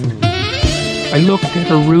soft?" I looked at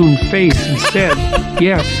her ruined face and said,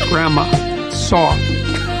 "Yes, Grandma, soft."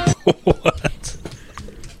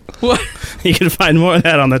 What? You can find more of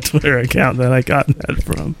that on the Twitter account that I got that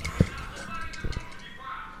from.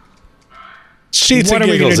 Sheets What and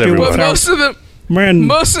are we gonna giggles, do everyone. with But our- most of them Man,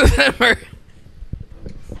 Most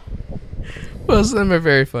of them are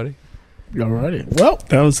very funny. Alrighty. Well,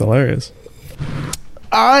 that was hilarious.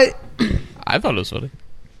 I thought it was funny.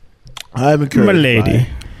 I'm encouraged.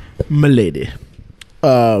 My lady.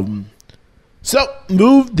 So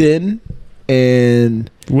moved in and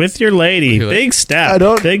With your lady. Really? Big step. I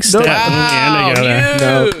don't- Big step. Wow,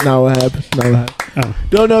 no, not what happened. Not what happened. Oh.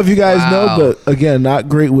 Don't know if you guys know, Wow. but again, not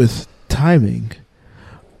great with timing.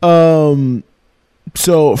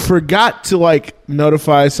 So forgot to like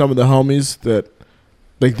notify some of the homies that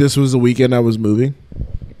like this was the weekend I was moving.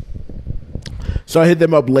 So I hit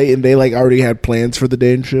them up late and they like already had plans for the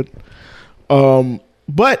day and shit.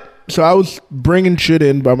 But so I was bringing shit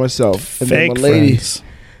in by myself, and Fake then friends.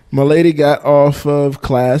 my lady got off of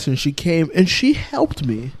class and she came and she helped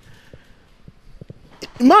me.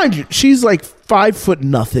 Mind you, she's like 5 foot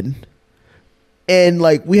nothing. And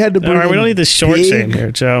like we had to bring All right, we in don't need the short big- shame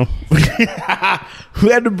here, Joe. we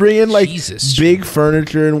had to bring in like Jesus. big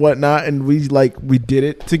furniture and whatnot, and we did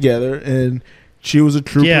it together. And she was a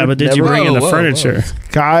trooper. Yeah, but did you Never- bring in the Whoa, whoa, furniture?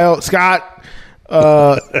 Scott?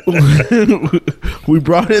 We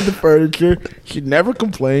brought in the furniture. She never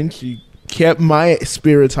complained. She kept my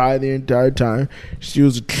spirits high the entire time. She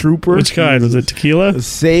was a trooper. Which kind? Was it tequila? A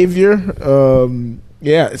savior.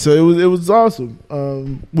 Yeah, so it was awesome.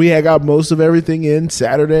 We had got most of everything in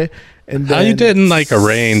Saturday, and then How you didn't like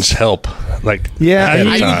arrange help? Like Yeah, ahead of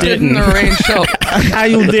how you time? Didn't arrange help. How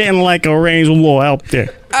you didn't like arrange a little help there?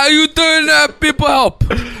 How you doing that? People help.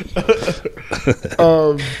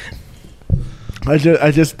 I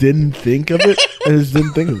just didn't think of it. I just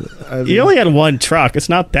didn't think of it. I mean, You only had one truck. It's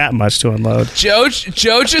not that much to unload. Joe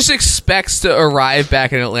just expects to arrive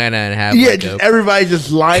back in Atlanta and have yeah, like just a everybody just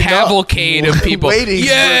lined cavalcade up, of people. waiting.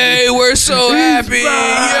 Yay, we're so happy!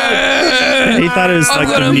 Yay! He thought it was I'm like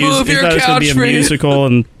gonna move he your thought it was going to be a couch for you. musical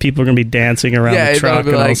and people are going to be dancing around Yeah, the he thought truck it'd be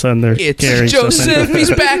and all of a like, sudden they're it's carrying Joseph, something. he's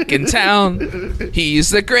back in town. He's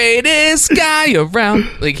the greatest guy around.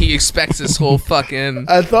 Like he expects this whole fucking.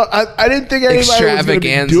 I thought I didn't think anybody was going to be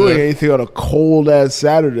Extravaganza. doing anything on a cold ass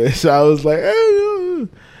Saturday, so I was like,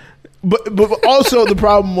 but also the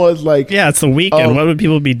problem was like, Yeah, it's the weekend. What would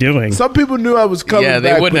people be doing? some people knew I was coming. Yeah,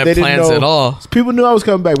 they back, wouldn't but have they didn't plans know, at all. People knew I was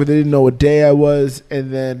coming back, but they didn't know what day I was,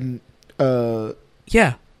 and then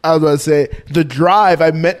Yeah, I was about to say the drive.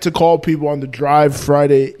 I meant to call people on the drive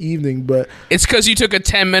Friday evening, but it's because you took a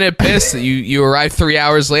 10-minute piss. You arrived 3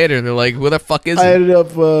 hours later, and they're like, "Where the fuck is I he?" ended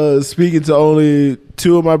up speaking to only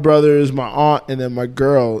 2 of my brothers, my aunt, and then my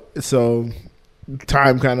girl. So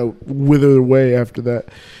time kind of withered away after that,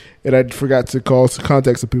 and I forgot to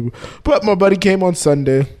contact some people. But my buddy came on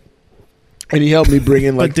Sunday, and he helped me bring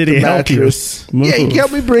in like did the he help you mattress. move? Yeah, he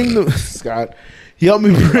helped me bring the Scott. He helped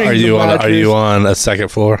me bring. Are you the on? mattress. Are you on a second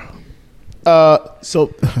floor?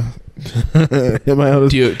 So am I on?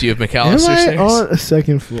 Do you have McAllister stairs? On a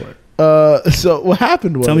second floor? So what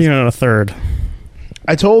happened was, Tell me you're on a third.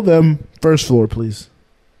 I told them first floor, please.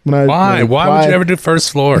 Why? Why would you ever do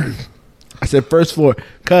first floor? I said first floor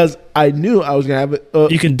because I knew I was gonna have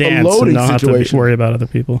You can a dance loading and not have to situation. worry about other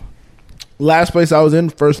people. Last place I was in,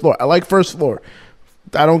 first floor. I like first floor.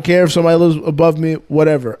 I don't care if somebody lives above me,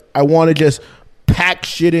 whatever. I want to just pack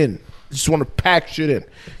shit in. Just want to pack shit in.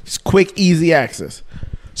 It's quick, easy access.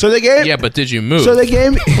 So they gave. Yeah, but did you move? So they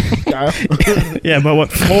gave me. Yeah, but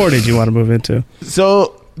what floor did you want to move into?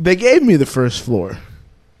 So they gave me the first floor,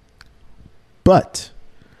 but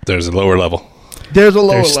there's a lower level. There's a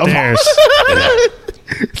lower There's level. stairs.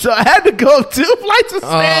 So I had to go up 2 flights of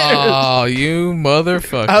stairs. Oh, you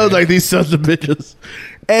motherfucker! I was like, these sons of bitches.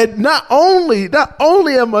 And not only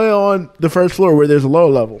am I on the first floor where there's a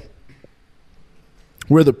lower level,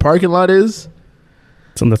 where the parking lot is,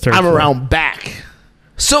 it's on the third. I'm floor. around back.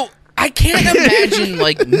 So I can't imagine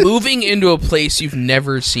like moving into a place you've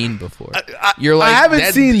never seen before. You're like, I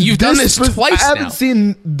haven't seen. You've done this twice I haven't now.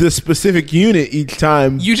 seen the specific unit each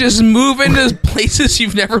time. You just move into places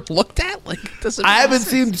you've never looked at. Like, it doesn't. I haven't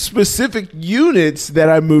seen specific units that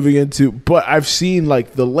I'm moving into, but I've seen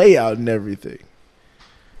like the layout and everything.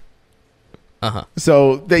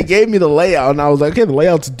 So they gave me the layout, and I was like, okay, the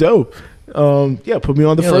layout's dope. Yeah, put me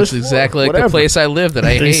on the first floor. Exactly like whatever. the place I live that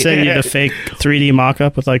I They hate. send you the fake 3D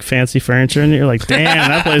mock-up with like fancy furniture, and you're like, "Damn,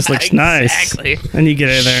 that place looks nice." And you get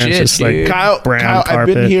in there, and it's just like brown Kyle, carpet. I've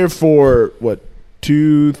been here for what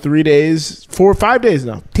 2-3 days, 4 or 5 days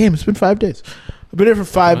now. Damn, it's been 5 days. I've been here for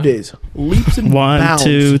 5 days. Leaps and 1, bounds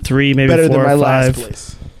 2, 3, maybe better 4 than my or 5. last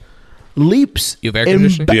place. Leaps. You have air and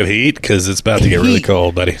conditioning? Do you have heat? Because it's about to get really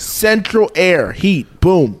cold, buddy. Central air, heat,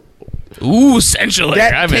 boom. Ooh, central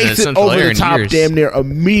air. That I've been in takes it central over air the in top years. damn near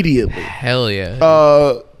immediately. Hell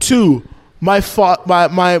yeah. 2, my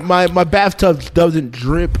bathtub doesn't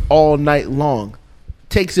drip all night long.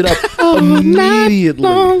 Takes it up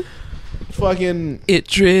immediately. Fucking it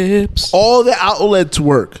drips. All the outlets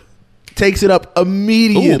work. Takes it up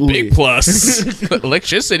immediately. Ooh, big plus.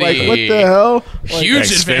 Electricity. Like, what the hell? Like, Huge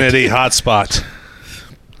Xfinity hotspot.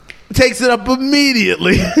 Takes it up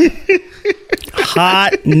immediately.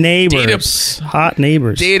 Hot neighbors. Hot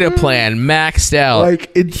neighbors. Data plan maxed out.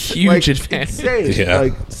 Like, it's huge like, advantage. insane. Yeah.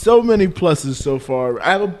 Like, so many pluses so far.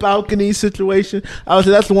 I have a balcony situation. I would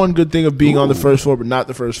say that's the one good thing of being on the first floor, but not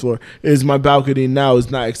the first floor, is my balcony now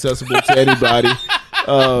is not accessible to anybody.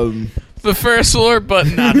 The first floor, but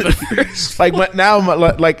not the first. Like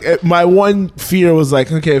my one fear was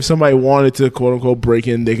like, okay, if somebody wanted to quote unquote break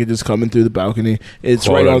in, they could just come in through the balcony. It's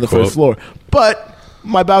Quote right on the unquote. first floor. But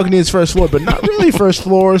my balcony is first floor, but not really first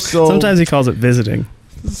floor. So Sometimes he calls it visiting.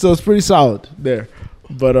 So it's pretty solid there.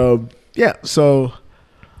 But yeah. So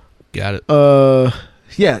got it.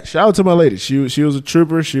 Yeah. Shout out to my lady. She was a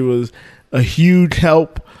trooper. She was a huge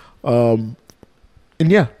help.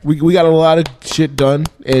 And yeah, we got a lot of shit done,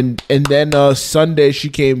 and then Sunday she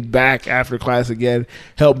came back after class again,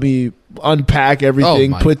 helped me unpack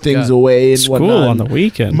everything, put things away, and School whatnot. on the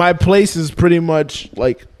weekend. My place is pretty much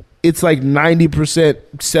like it's like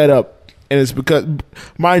 90% set up, and it's because,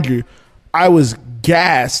 mind you, I was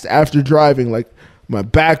gassed after driving. Like my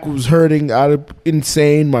back was hurting out of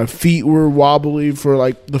insane. My feet were wobbly for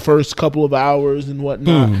like the first couple of hours and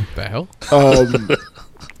whatnot. The hell?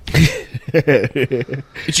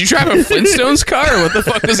 Did you drive a Flintstones car, or what the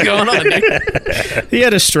fuck was going on, dude? He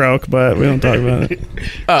had a stroke, but we don't talk about it.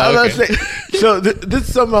 I was saying, so this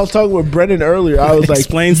is something I was talking with Brendan earlier. I was like,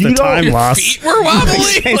 Explains the you know, time your loss. Feet were wobbly.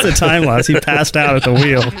 Explains the time loss. He passed out at the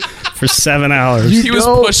wheel for 7 hours. He was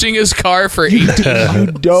pushing his car for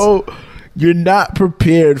 18 You're not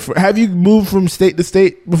prepared for. Have you moved from state to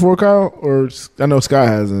state before, Kyle? Or I know Sky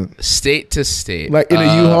hasn't. State to state, Like in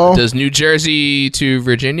a U-Haul? Does New Jersey to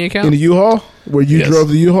Virginia count? In a U-Haul, where you drove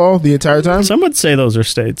the U-Haul the entire time? Some would say those are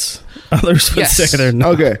states. Others would say they're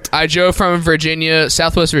not. Okay. I drove from Virginia,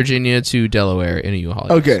 Southwest Virginia, to Delaware in a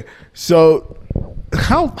U-Haul. Okay. So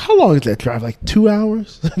how long is that drive? Like 2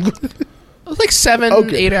 hours? Like 7,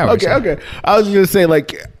 8 hours. Okay. I was gonna say,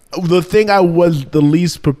 like, the thing I was the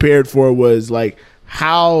least prepared for was like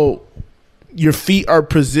how your feet are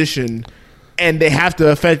positioned, and they have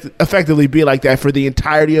to effectively be like that for the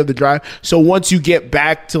entirety of the drive. So once you get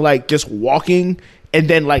back to like just walking and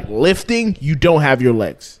then like lifting, you don't have your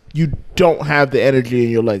legs. You don't have the energy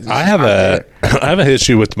in your legs. I have an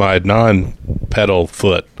issue with my non-pedal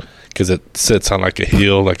foot because it sits on like a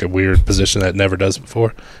heel, like a weird position that it never does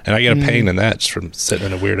before, and I get a pain in that just from sitting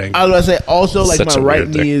in a weird angle. I was gonna say also like Such my a right weird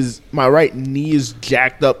knee thing. is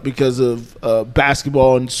jacked up because of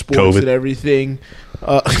basketball and sports COVID. and everything.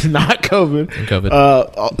 Not COVID.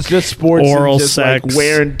 COVID. Just sports Oral and just sex. like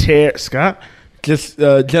wear and tear. Scott, just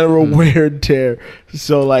general wear and tear.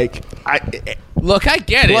 So like Look, I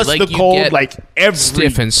get it. plus Like the you cold, get like every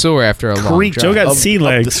stiff and sore after a long creak. drive. Joe got Of- sea of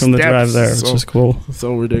legs the from the drive steps. there, which So- is cool.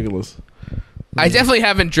 so ridiculous. I definitely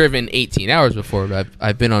haven't driven 18 hours before, but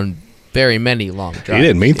I've been on very many long drives. You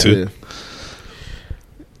didn't mean to.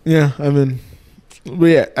 Yeah,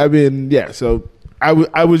 So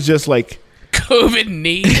I was just like. COVID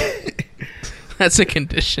knee. That's a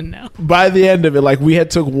condition now. By the end of it, like we had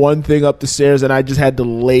took one thing up the stairs, and I just had to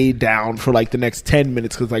lay down for like the next 10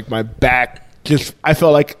 minutes because like my back I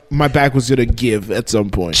felt like my back was gonna give at some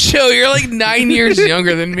point. Joe, you're like 9 years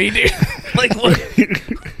younger than me, dude. Like, what?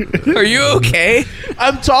 Are you okay?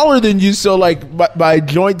 I'm taller than you, so like my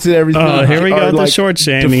joints and everything. Oh, here we go are, with the like, short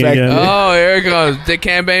shaming defective. again. Oh, here it goes.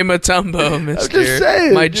 Dikembe Mutombo, mister. just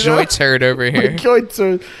saying, My you know? joints hurt over My here. joints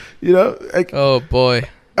are, like, Oh, boy.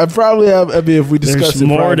 I probably have. I mean, if we discuss There's it,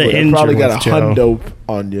 more to I probably injure got with a Joe. hundo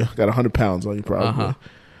on you. Got 100 pounds on you, probably.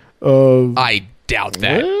 I doubt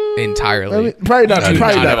that entirely. I mean, probably not. You do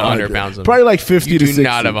Probably not not have 100 pounds on Probably like 50 You to do 60.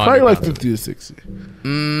 not have Probably 100 like pounds on 50 to 60.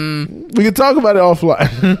 We can talk about it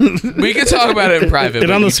offline. We can talk about it in private. Get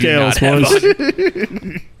but on you the do not scales,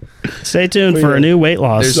 have boys. Stay tuned for a new weight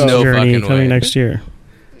loss There's no journey fucking coming way. next year.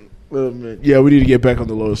 Man. Yeah, we need to get back on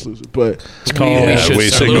the lowest loser, but It's called We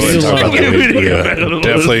should go and talk about that.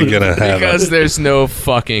 Definitely gonna have because there's no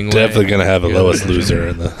fucking way. definitely gonna have a lowest loser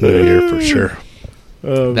in the new year for sure.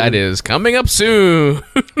 That is coming up soon.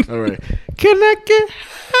 All right. Can I get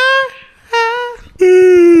high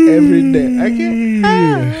every day? I get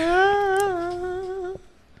high.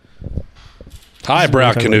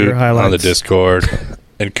 Highbrow Talk about Canute your on the highlights. Discord.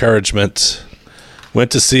 Encouragement.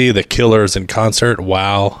 Went to see the Killers in concert.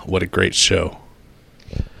 Wow, what a great show.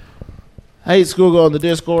 Hey, school go on the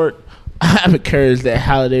Discord. I'm encouraged that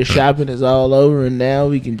holiday shopping is all over, and now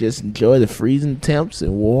we can just enjoy the freezing temps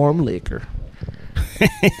and warm liquor.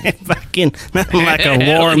 Fucking like a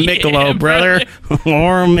warm yeah, Michelob, brother.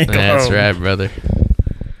 Warm Michelob. That's right, brother.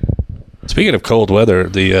 Speaking of cold weather,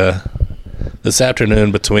 this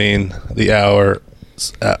afternoon between the hour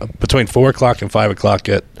between 4 o'clock and 5 o'clock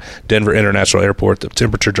at Denver International Airport, the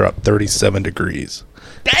temperature dropped 37 degrees.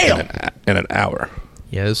 Damn! In an hour.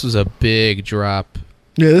 Yeah, this was a big drop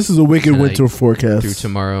Yeah, this is a wicked tonight winter forecast. through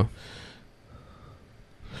tomorrow.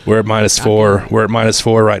 We're at -4. We're at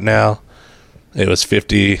 -4 right now. It was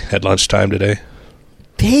 50 at lunchtime today.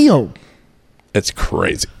 Damn! It's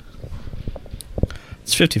crazy.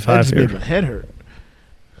 It's That 55 just here. made my head hurt.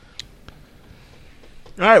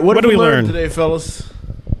 All right, what What did did we we learn learn? today, fellas?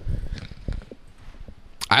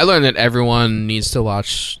 I learned that everyone needs to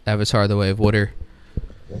watch Avatar: The Way of Water,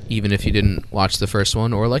 even if you didn't watch the first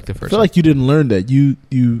one or like the I first feel one. like you didn't learn that. You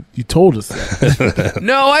told us that.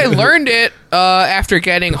 No, I learned it after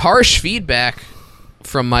getting harsh feedback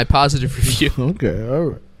from my positive review. Okay, all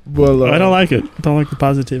right. Well, I don't like it. I don't like the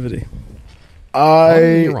positivity. You're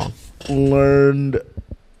I wrong. learned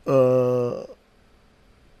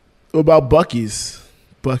about Buc-ee's.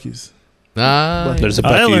 Buc-ee's. There's a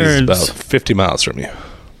I Buc-ee's learned- about 50 miles from you.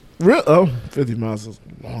 Real? Oh, 50 miles is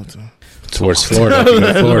a long time. Towards Florida. If you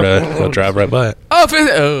go to Florida, you'll drive right by it.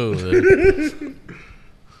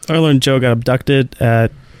 I learned Joe got abducted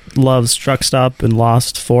at Love's truck stop and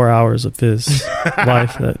lost 4 hours of his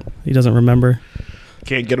life that he doesn't remember.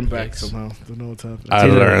 Can't get him back somehow. Don't know what's happening. I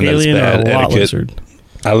either learned that's alien or bad a lot etiquette. lizard.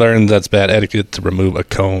 I learned that's bad etiquette to remove a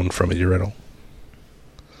cone from a urinal.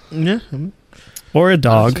 Yeah. Or a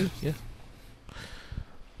dog. Yeah.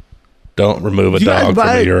 Don't remove a Do you guys dog from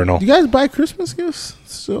buy- a urinal. Do you guys buy Christmas gifts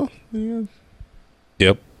still? Do you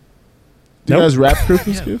Yep. guys wrap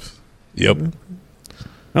Christmas gifts? Yep.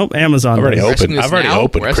 Oh, Amazon. I've already does. opened. I've already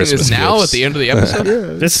opened Wrestling Christmas is now gifts. at the end of the episode.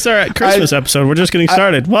 Yeah. This is our Christmas episode. We're just getting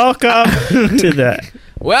started. Welcome to the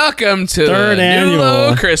Welcome to Third the annual New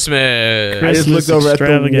Low Christmas. I just Christmas looked over at the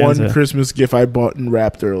extravaganza. one Christmas gift I bought and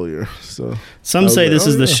wrapped earlier. So Some I was say like, this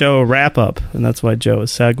is the yeah. show wrap up, and that's why Joe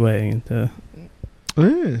is segueing into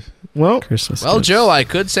Yeah. Well, Christmas. Well, gifts. Joe, I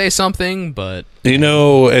could say something, but You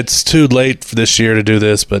know, it's too late for this year to do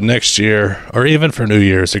this, but next year, or even for New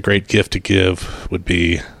Year's, a great gift to give would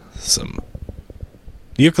be some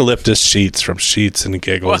Eucalyptus sheets from Sheets and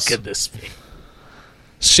Giggles. What could this be?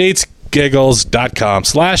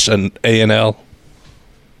 Sheetsgiggles.com/ANL.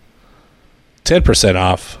 10%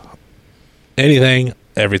 off. Anything,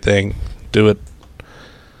 everything. Do it.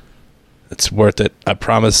 It's worth it. I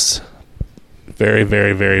promise. Very,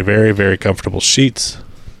 very, very, very, very comfortable sheets.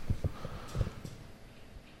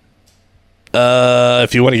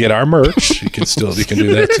 If you want to get our merch, you can do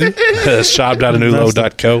that too.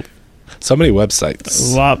 Shop.anulo.co. So many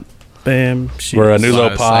websites. We're a New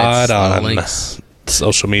Low Pod on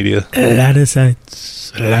social media. A lot of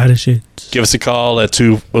sites. A lot of shit. Give us a call at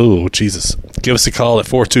Give us a call at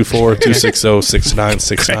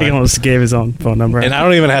 424-260-6969. He almost gave his own phone number. And I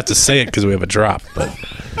don't even have to say it because we have a drop. But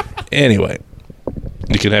anyway,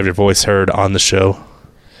 you can have your voice heard on the show.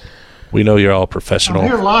 We know you're all professional I'm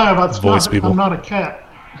here live. voice people. I'm not a cat.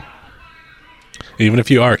 Even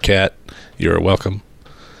if you are a cat, you're welcome.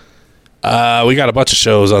 We got a bunch of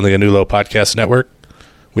shows on the Anulo Podcast Network.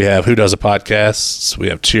 We have Who Does a Podcast. We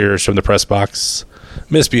have Cheers from the Press Box.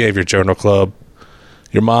 Misbehavior Journal Club.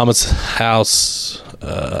 Your Mama's House.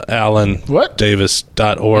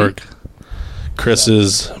 AlanDavis.org.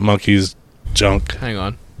 Chris's Monkeys Junk. Hang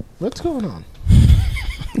on. What's going on?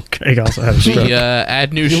 Craig also had a stroke. We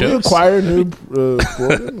add new Did shows. we acquire new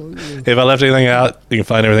program? If I left anything out, you can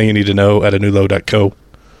find everything you need to know at anulo.co.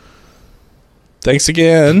 Thanks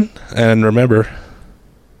again. And remember,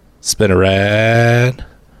 it's been a rad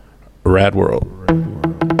world.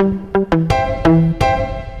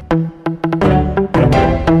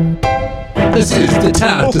 This is the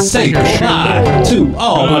time to say goodbye to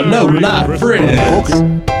all my no-life friends.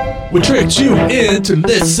 We tricked you into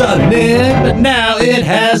listening, but now it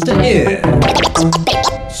has to end.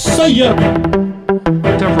 See ya!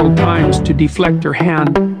 Several times to deflect her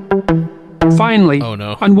hand. Finally,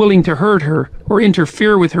 unwilling to hurt her or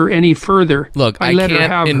interfere with her any further, Look, I I let her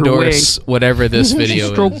can't have endorse her way. whatever this video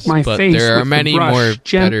She stroked is, my but face there are with many the brush more better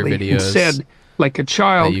gently videos and said, like a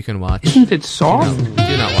child, that you can watch. "Isn't it soft?" Do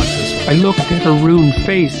not watch this one. I looked at her ruined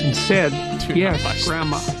face and said, Do not watch "Yes, this.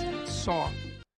 Grandma, soft."